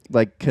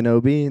 Like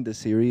Kenobi, the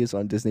series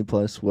on Disney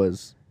Plus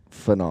was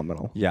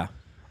phenomenal. Yeah.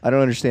 I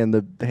don't understand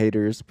the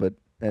haters, but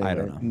anyway, I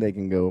don't know. They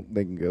can go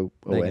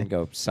away. They can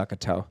go suck a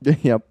toe.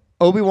 Yep.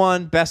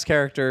 Obi-Wan, best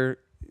character.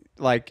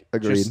 Like,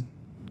 Agreed. just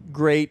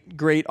great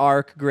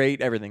arc,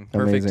 great everything.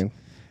 Perfect.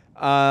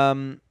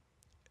 Amazing.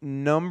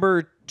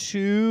 Number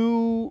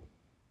 2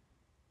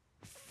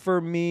 for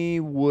me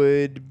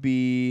would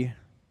be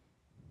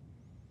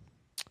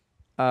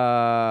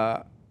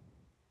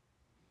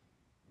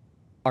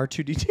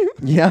R2-D2.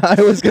 Yeah,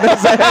 I was gonna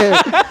say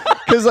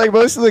because like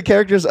most of the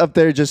characters up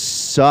there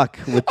just suck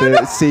with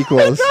the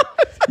sequels.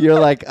 You're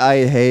like,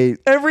 I hate.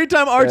 Every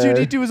time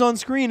R2-D2 is on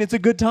screen, it's a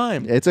good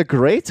time. It's a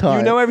great time.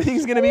 You know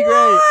everything's gonna be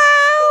great.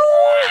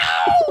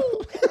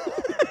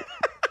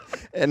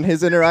 And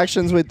his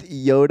interactions with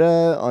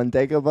Yoda on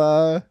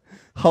Dagobah,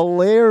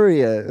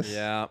 hilarious.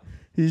 Yeah.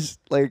 He's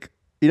like,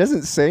 he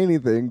doesn't say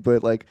anything,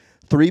 but like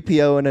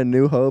 3PO and A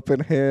New Hope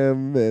and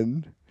him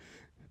and.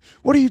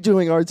 What are you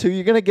doing, R2?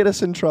 You're gonna get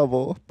us in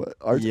trouble. But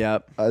Yep.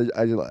 yeah.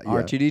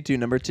 R2-D2,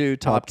 number 2,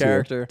 top tier,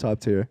 character. top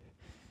tier.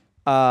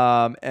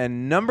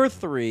 And number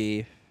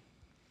 3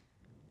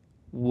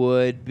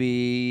 would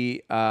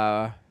be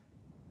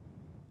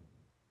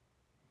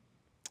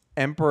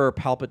Emperor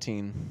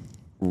Palpatine.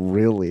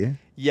 Really?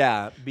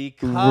 Yeah,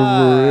 because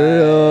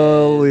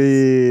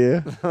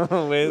Really?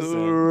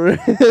 Listen.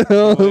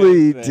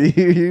 Really, Listen.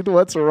 dude?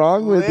 What's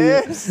wrong with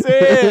you?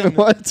 Listen.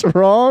 What's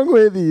wrong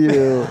with you?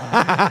 Ew,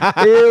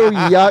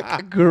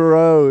 yuck,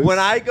 gross. When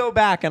I go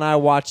back and I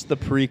watch the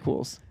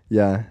prequels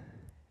Yeah.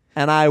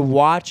 and I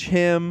watch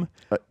him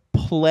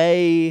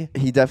play,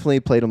 He definitely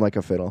played him like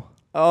a fiddle.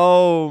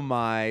 oh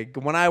my,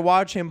 when I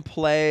watch him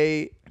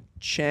play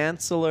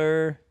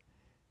Chancellor,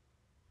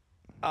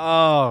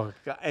 oh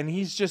God, and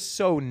he's just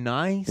so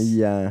nice.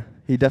 Yeah.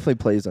 He definitely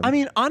plays him. I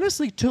mean,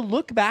 honestly, to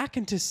look back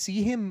and to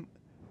see him,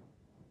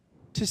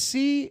 to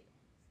see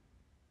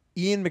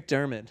Ian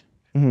McDermott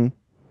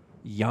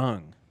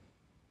young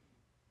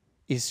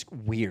is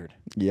weird.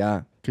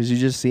 Yeah. Because you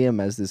just see him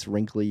as this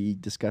wrinkly,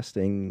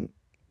 disgusting.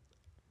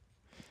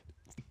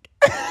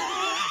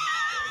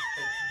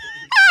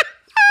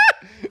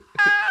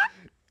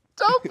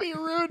 Don't be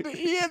rude to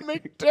Ian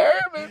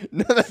McDermott.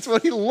 No, that's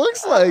what he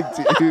looks like,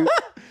 dude.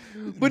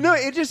 But no,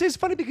 it just is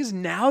funny because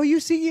now you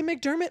see Ian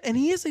McDermott and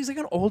he's like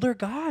an older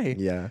guy.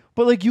 Yeah.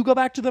 But like you go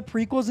back to the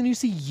prequels and you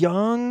see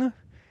young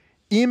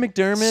Ian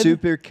McDermott.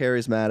 Super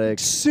charismatic.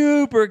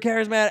 Super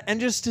charismatic. And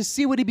just to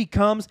see what he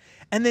becomes.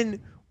 And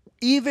then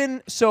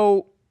even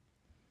so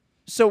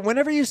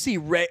whenever you see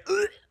Ray,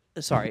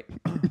 sorry.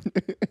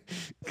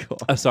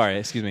 Sorry,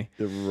 excuse me.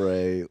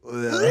 Right.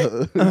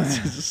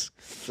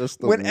 just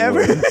the Whenever,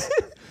 worst.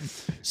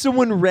 so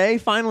when Ray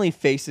finally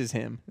faces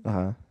him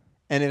Uh-huh.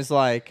 and is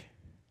like,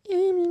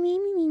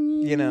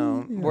 you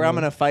know, where I'm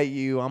going to fight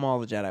you, I'm all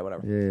the Jedi,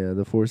 whatever. Yeah,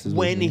 the Force is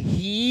When with me.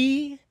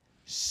 he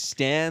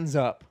stands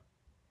up,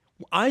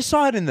 I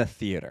saw it in the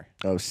theater.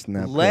 Oh,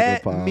 snap.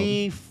 Let Pepper Pop.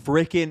 me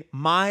freaking,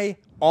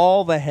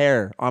 all the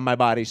hair on my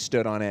body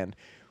stood on end.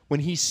 When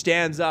he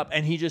stands up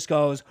and he just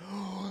goes,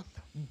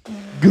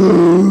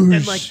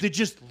 and like the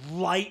just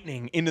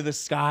lightning into the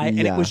sky. And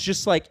it Yeah. was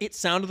just like, it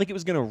sounded like it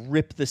was going to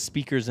rip the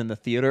speakers in the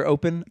theater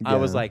open. I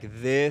was Yeah.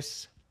 like,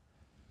 this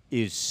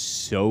is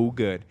so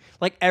good.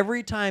 Like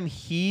every time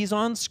he's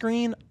on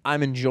screen,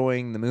 I'm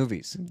enjoying the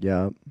movies.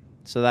 Yeah.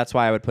 So that's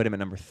why I would put him at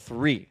number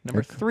 3.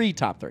 Number 3,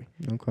 top 3.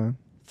 Okay.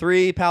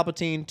 3,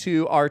 Palpatine.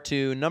 2,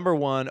 R2. Number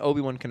 1,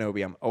 Obi-Wan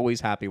Kenobi. I'm always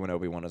happy when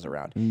Obi-Wan is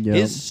around. Yep.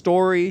 His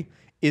story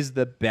is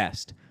the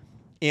best.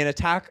 In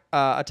Attack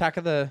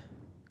of the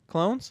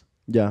Clones,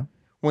 Yeah.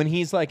 when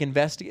he's like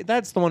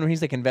that's the one where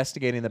he's like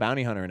investigating the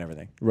bounty hunter and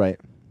everything. Right.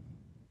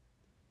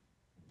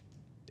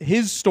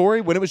 His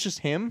story, when it was just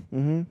him,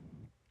 Mm-hmm.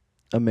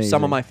 Amazing.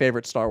 some of my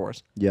favorite Star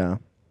Wars. Yeah.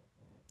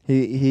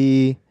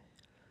 He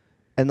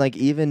and like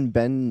even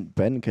Ben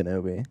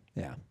Kenobi.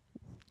 Yeah.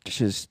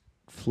 Just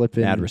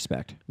flipping Mad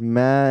respect.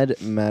 Mad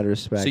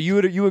respect. So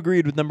you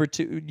agreed with number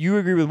 2. You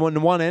agree with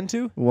one and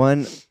 2?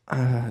 one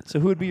So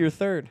who would be your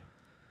third?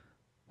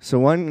 so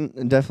one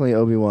definitely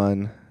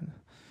Obi-Wan.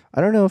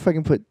 I don't know if I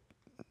can put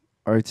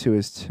R2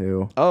 as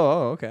 2.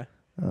 Oh, okay.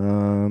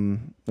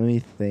 Let me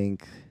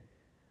think.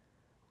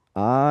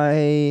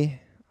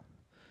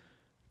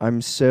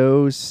 I'm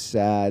so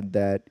sad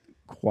that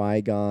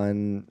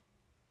Qui-Gon.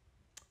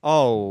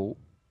 Oh,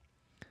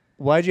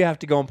 why'd you have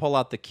to go and pull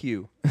out the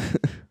cue?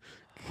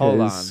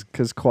 Hold on.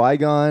 Because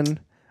Qui-Gon,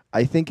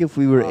 I think if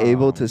we were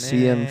able to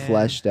see him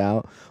fleshed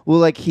out, well,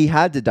 like he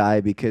had to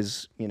die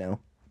because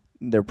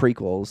they're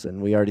prequels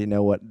and we already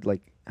know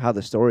how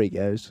the story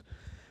goes.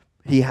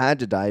 He had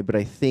to die, but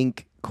I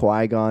think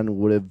Qui-Gon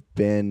would have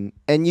been,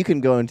 and you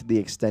can go into the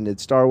extended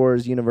Star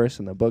Wars universe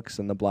and the books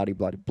and the blah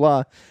blah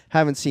blah.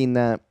 Haven't seen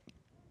that,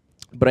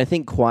 but I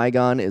think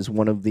Qui-Gon is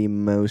one of the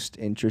most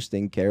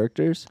interesting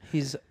characters.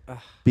 He's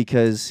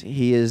because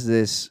he is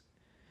this,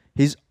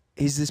 he's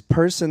this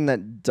person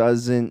that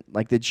doesn't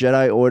like the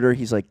Jedi Order.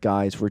 He's like,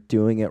 guys, we're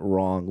doing it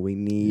wrong. We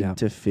need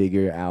to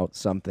figure out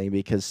something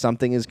because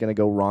something is going to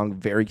go wrong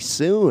very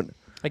soon.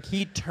 like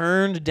he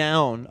turned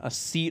down a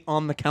seat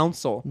on the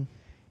council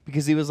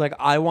because he was like,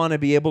 I want to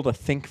be able to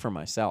think for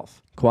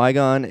myself.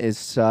 Qui-Gon is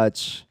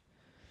such,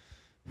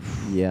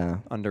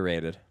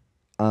 Underrated.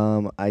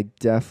 I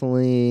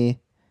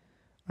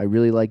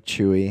really like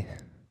Chewie.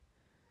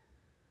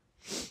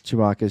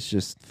 Chewbacca's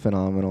just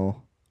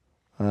phenomenal.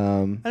 I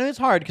mean, it's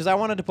hard because I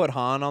wanted to put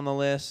Han on the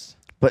list.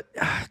 But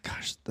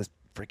gosh, the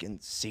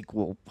freaking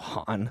sequel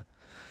Han.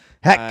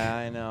 Heck,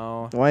 I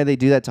know. why did they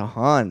do that to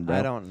Han, bro?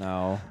 I don't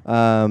know.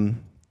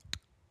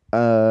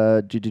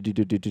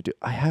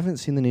 I haven't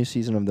seen the new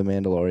season of The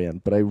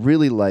Mandalorian, but I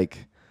really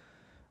like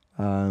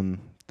The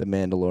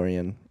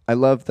Mandalorian. I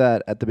love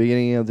that at the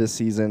beginning of this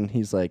season,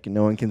 he's like,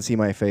 no one can see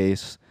my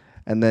face.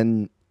 And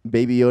then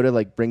Baby Yoda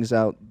like brings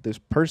out this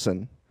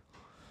person.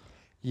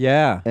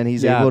 Yeah. And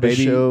he's able to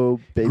show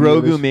Baby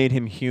Grogu Yoda's made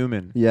him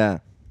human. Yeah.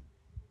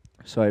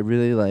 So I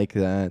really like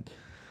that.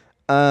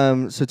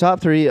 So top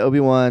 3,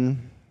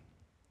 Obi-Wan,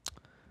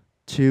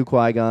 2,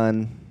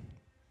 Qui-Gon,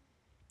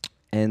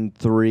 and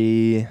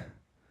 3...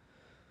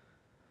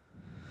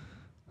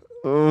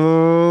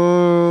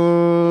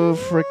 Oh,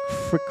 frick.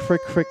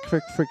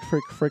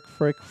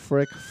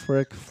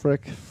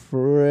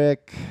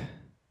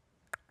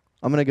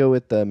 I'm going to go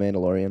with the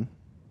Mandalorian.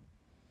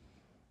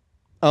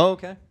 Oh,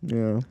 okay.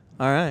 Yeah.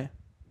 All right.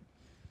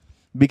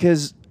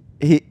 Because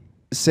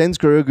since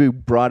Grogu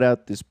brought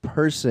out this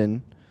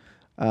person,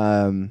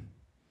 the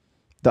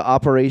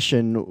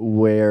operation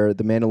where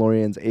the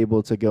Mandalorian's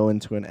able to go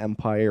into an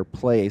Empire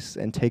place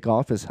and take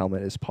off his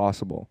helmet is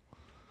possible.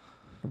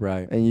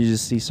 Right. And you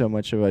just see so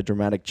much of a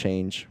dramatic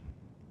change.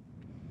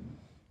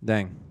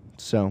 Dang.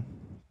 So,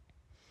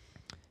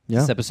 yeah.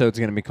 This episode's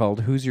going to be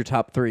called Who's Your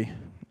Top 3?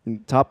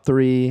 Top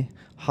 3,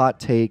 hot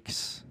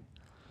takes,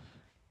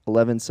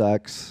 11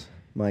 sucks,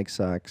 Mike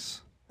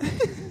sucks.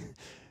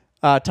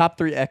 Top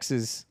 3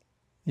 exes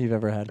you've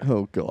ever had.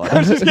 Oh, God.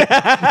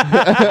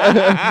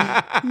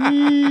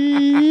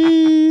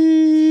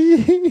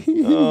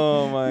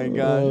 Oh, my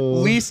God.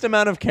 Least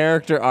amount of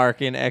character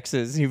arc in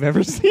exes you've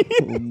ever seen.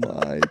 Oh,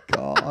 my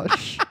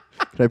gosh.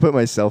 Can I put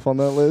myself on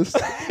that list?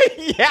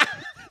 Yeah.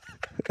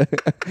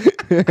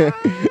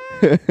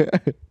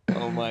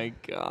 Oh, my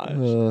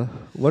gosh.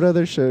 What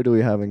other show do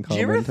we have in Do common?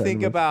 you ever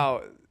think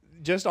about,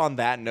 just on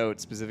that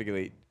note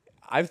specifically,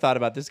 I've thought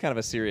about this kind of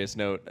a serious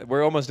note.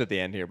 We're almost at the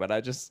end here, but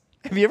have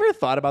you ever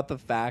thought about the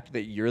fact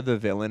that you're the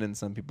villain in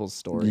some people's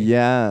story?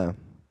 Yeah.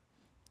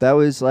 That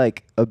was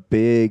like a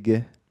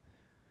big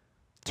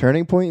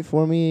turning point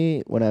for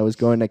me when I was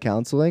going to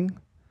counseling.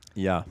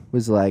 Yeah.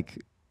 Was like,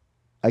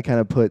 I kind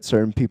of put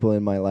certain people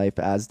in my life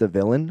as the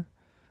villain,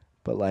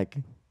 but like,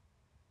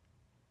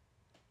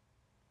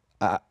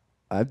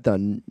 I've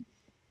done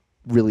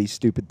really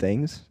stupid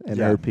things and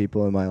hurt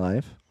people in my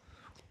life.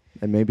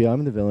 And maybe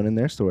I'm the villain in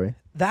their story.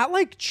 That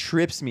like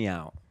trips me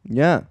out.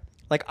 Yeah.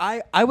 Like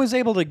I was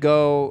able to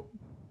go,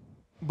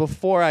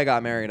 before I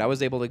got married, I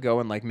was able to go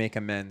and like make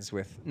amends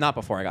with, not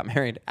before I got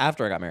married,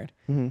 after I got married.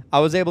 Mm-hmm. I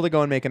was able to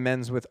go and make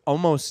amends with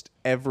almost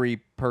every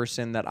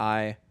person that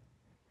I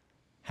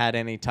had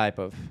any type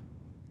of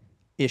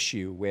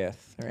issue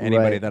with, or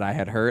anybody that I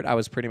had hurt. I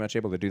was pretty much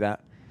able to do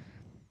that.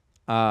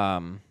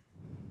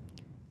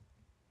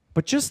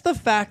 But just the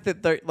fact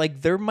that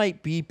there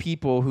might be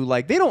people who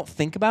like, they don't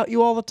think about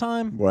you all the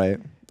time. Right.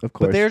 Of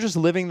course. But they're just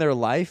living their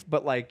life.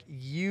 But like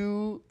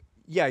you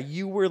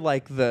were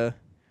like the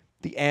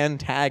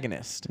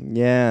antagonist.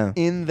 Yeah.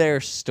 In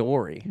their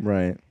story.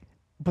 Right.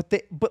 But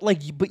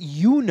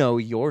you know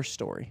your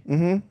story.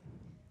 Mm-hmm.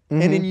 Mm-hmm.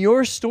 And in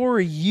your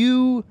story,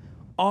 you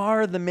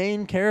are the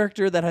main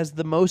character that has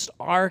the most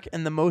arc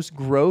and the most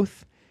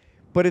growth.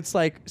 But it's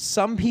like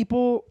some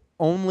people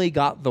only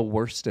got the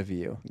worst of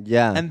you.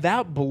 Yeah. And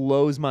that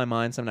blows my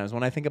mind sometimes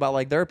when I think about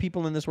like there are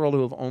people in this world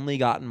who have only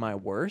gotten my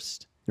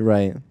worst.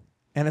 Right.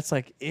 And it's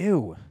like,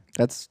 ew.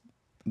 That's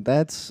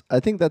I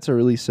think that's a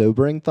really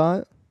sobering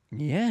thought.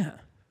 Yeah.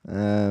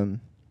 You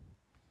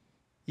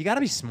got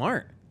to be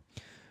smart.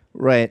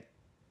 Right.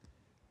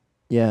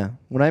 Yeah.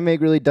 When I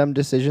make really dumb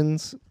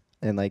decisions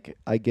and like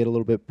I get a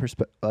little bit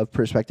of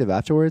perspective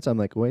afterwards, I'm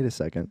like, wait a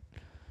second.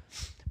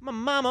 My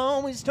mama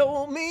always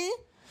told me,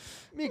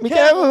 be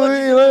careful what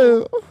you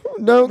do.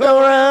 Don't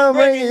go around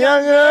breaking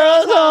young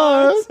girls'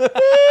 hearts.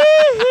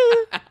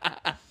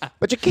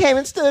 But you came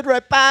and stood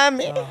right by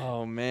me.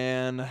 Oh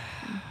man.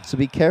 So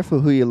be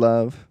careful who you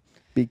love.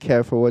 Be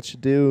careful what you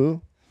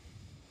do.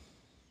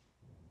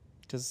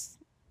 Does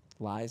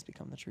lies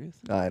become the truth?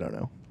 I don't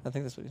know. I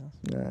think that's what he says.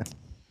 Nah.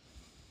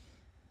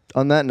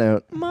 On that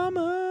note,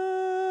 Mama.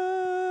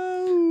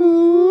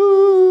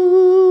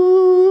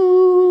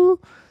 ooh,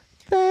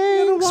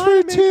 thanks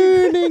for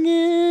tuning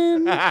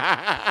in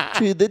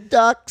to the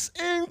Ducks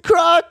and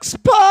Crocs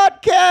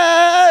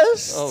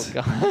podcast. Oh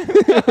God.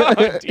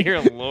 Oh dear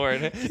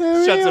Lord. Shuts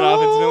it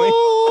off instantly.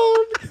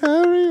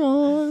 Carry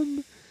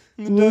on.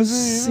 We'll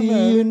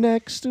see you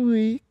next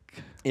week.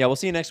 Yeah, we'll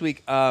see you next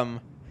week.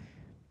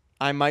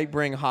 I might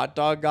bring Hot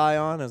Dog Guy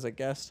on as a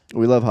guest.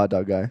 We love Hot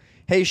Dog Guy.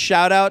 Hey,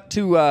 shout out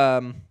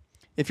to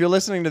if you're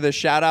listening to this,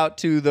 shout out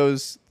to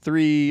those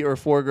 3 or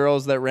 4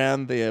 girls that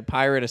ran the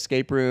pirate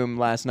escape room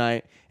last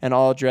night and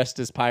all dressed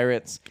as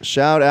pirates.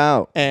 Shout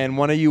out. And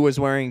one of you was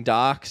wearing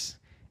Docs.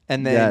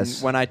 And then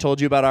Yes. when I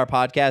told you about our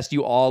podcast,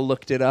 you all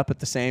looked it up at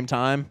the same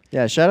time.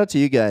 Yeah, shout out to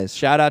you guys.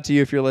 Shout out to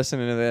you if you're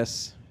listening to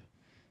this.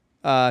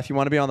 If you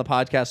want to be on the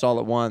podcast all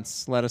at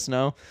once, let us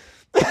know.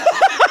 He's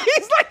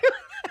like,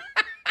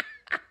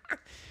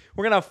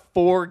 we're going to have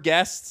 4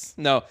 guests.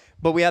 No,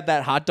 but we had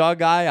that hot dog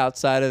guy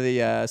outside of the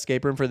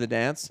escape room for the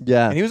dance.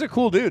 Yeah. And he was a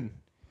cool dude.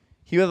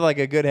 He had like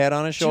a good head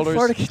on his shoulders.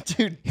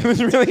 Dude, He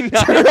was really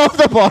nice. turn off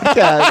the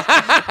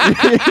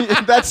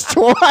podcast. That's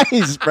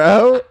twice,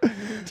 bro.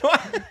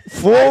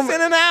 Twice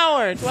in an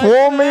hour.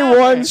 Fool me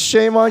once,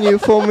 shame on you.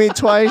 Fool me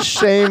twice,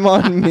 shame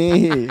on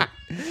me.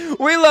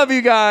 We love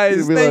you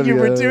guys. We Thank love you you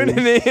for guys.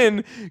 tuning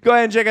in. Go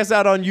ahead and check us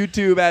out on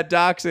YouTube at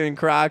Docs and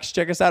Crocs.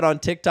 Check us out on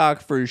TikTok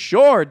for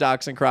sure,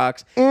 Docs and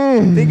Crocs.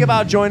 Think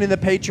about joining the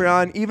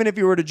Patreon. Even if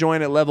you were to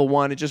join at level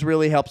 1, it just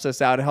really helps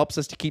us out. It helps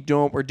us to keep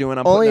doing what we're doing.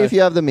 Only if you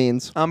have the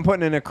means. I'm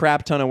putting in a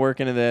crap ton of work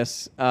into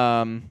this.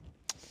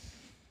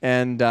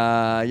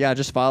 Yeah,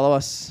 just follow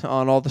us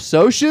on all the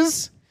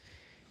socials.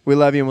 We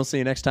love you, and we'll see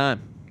you next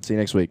time. See you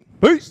next week.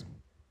 Peace.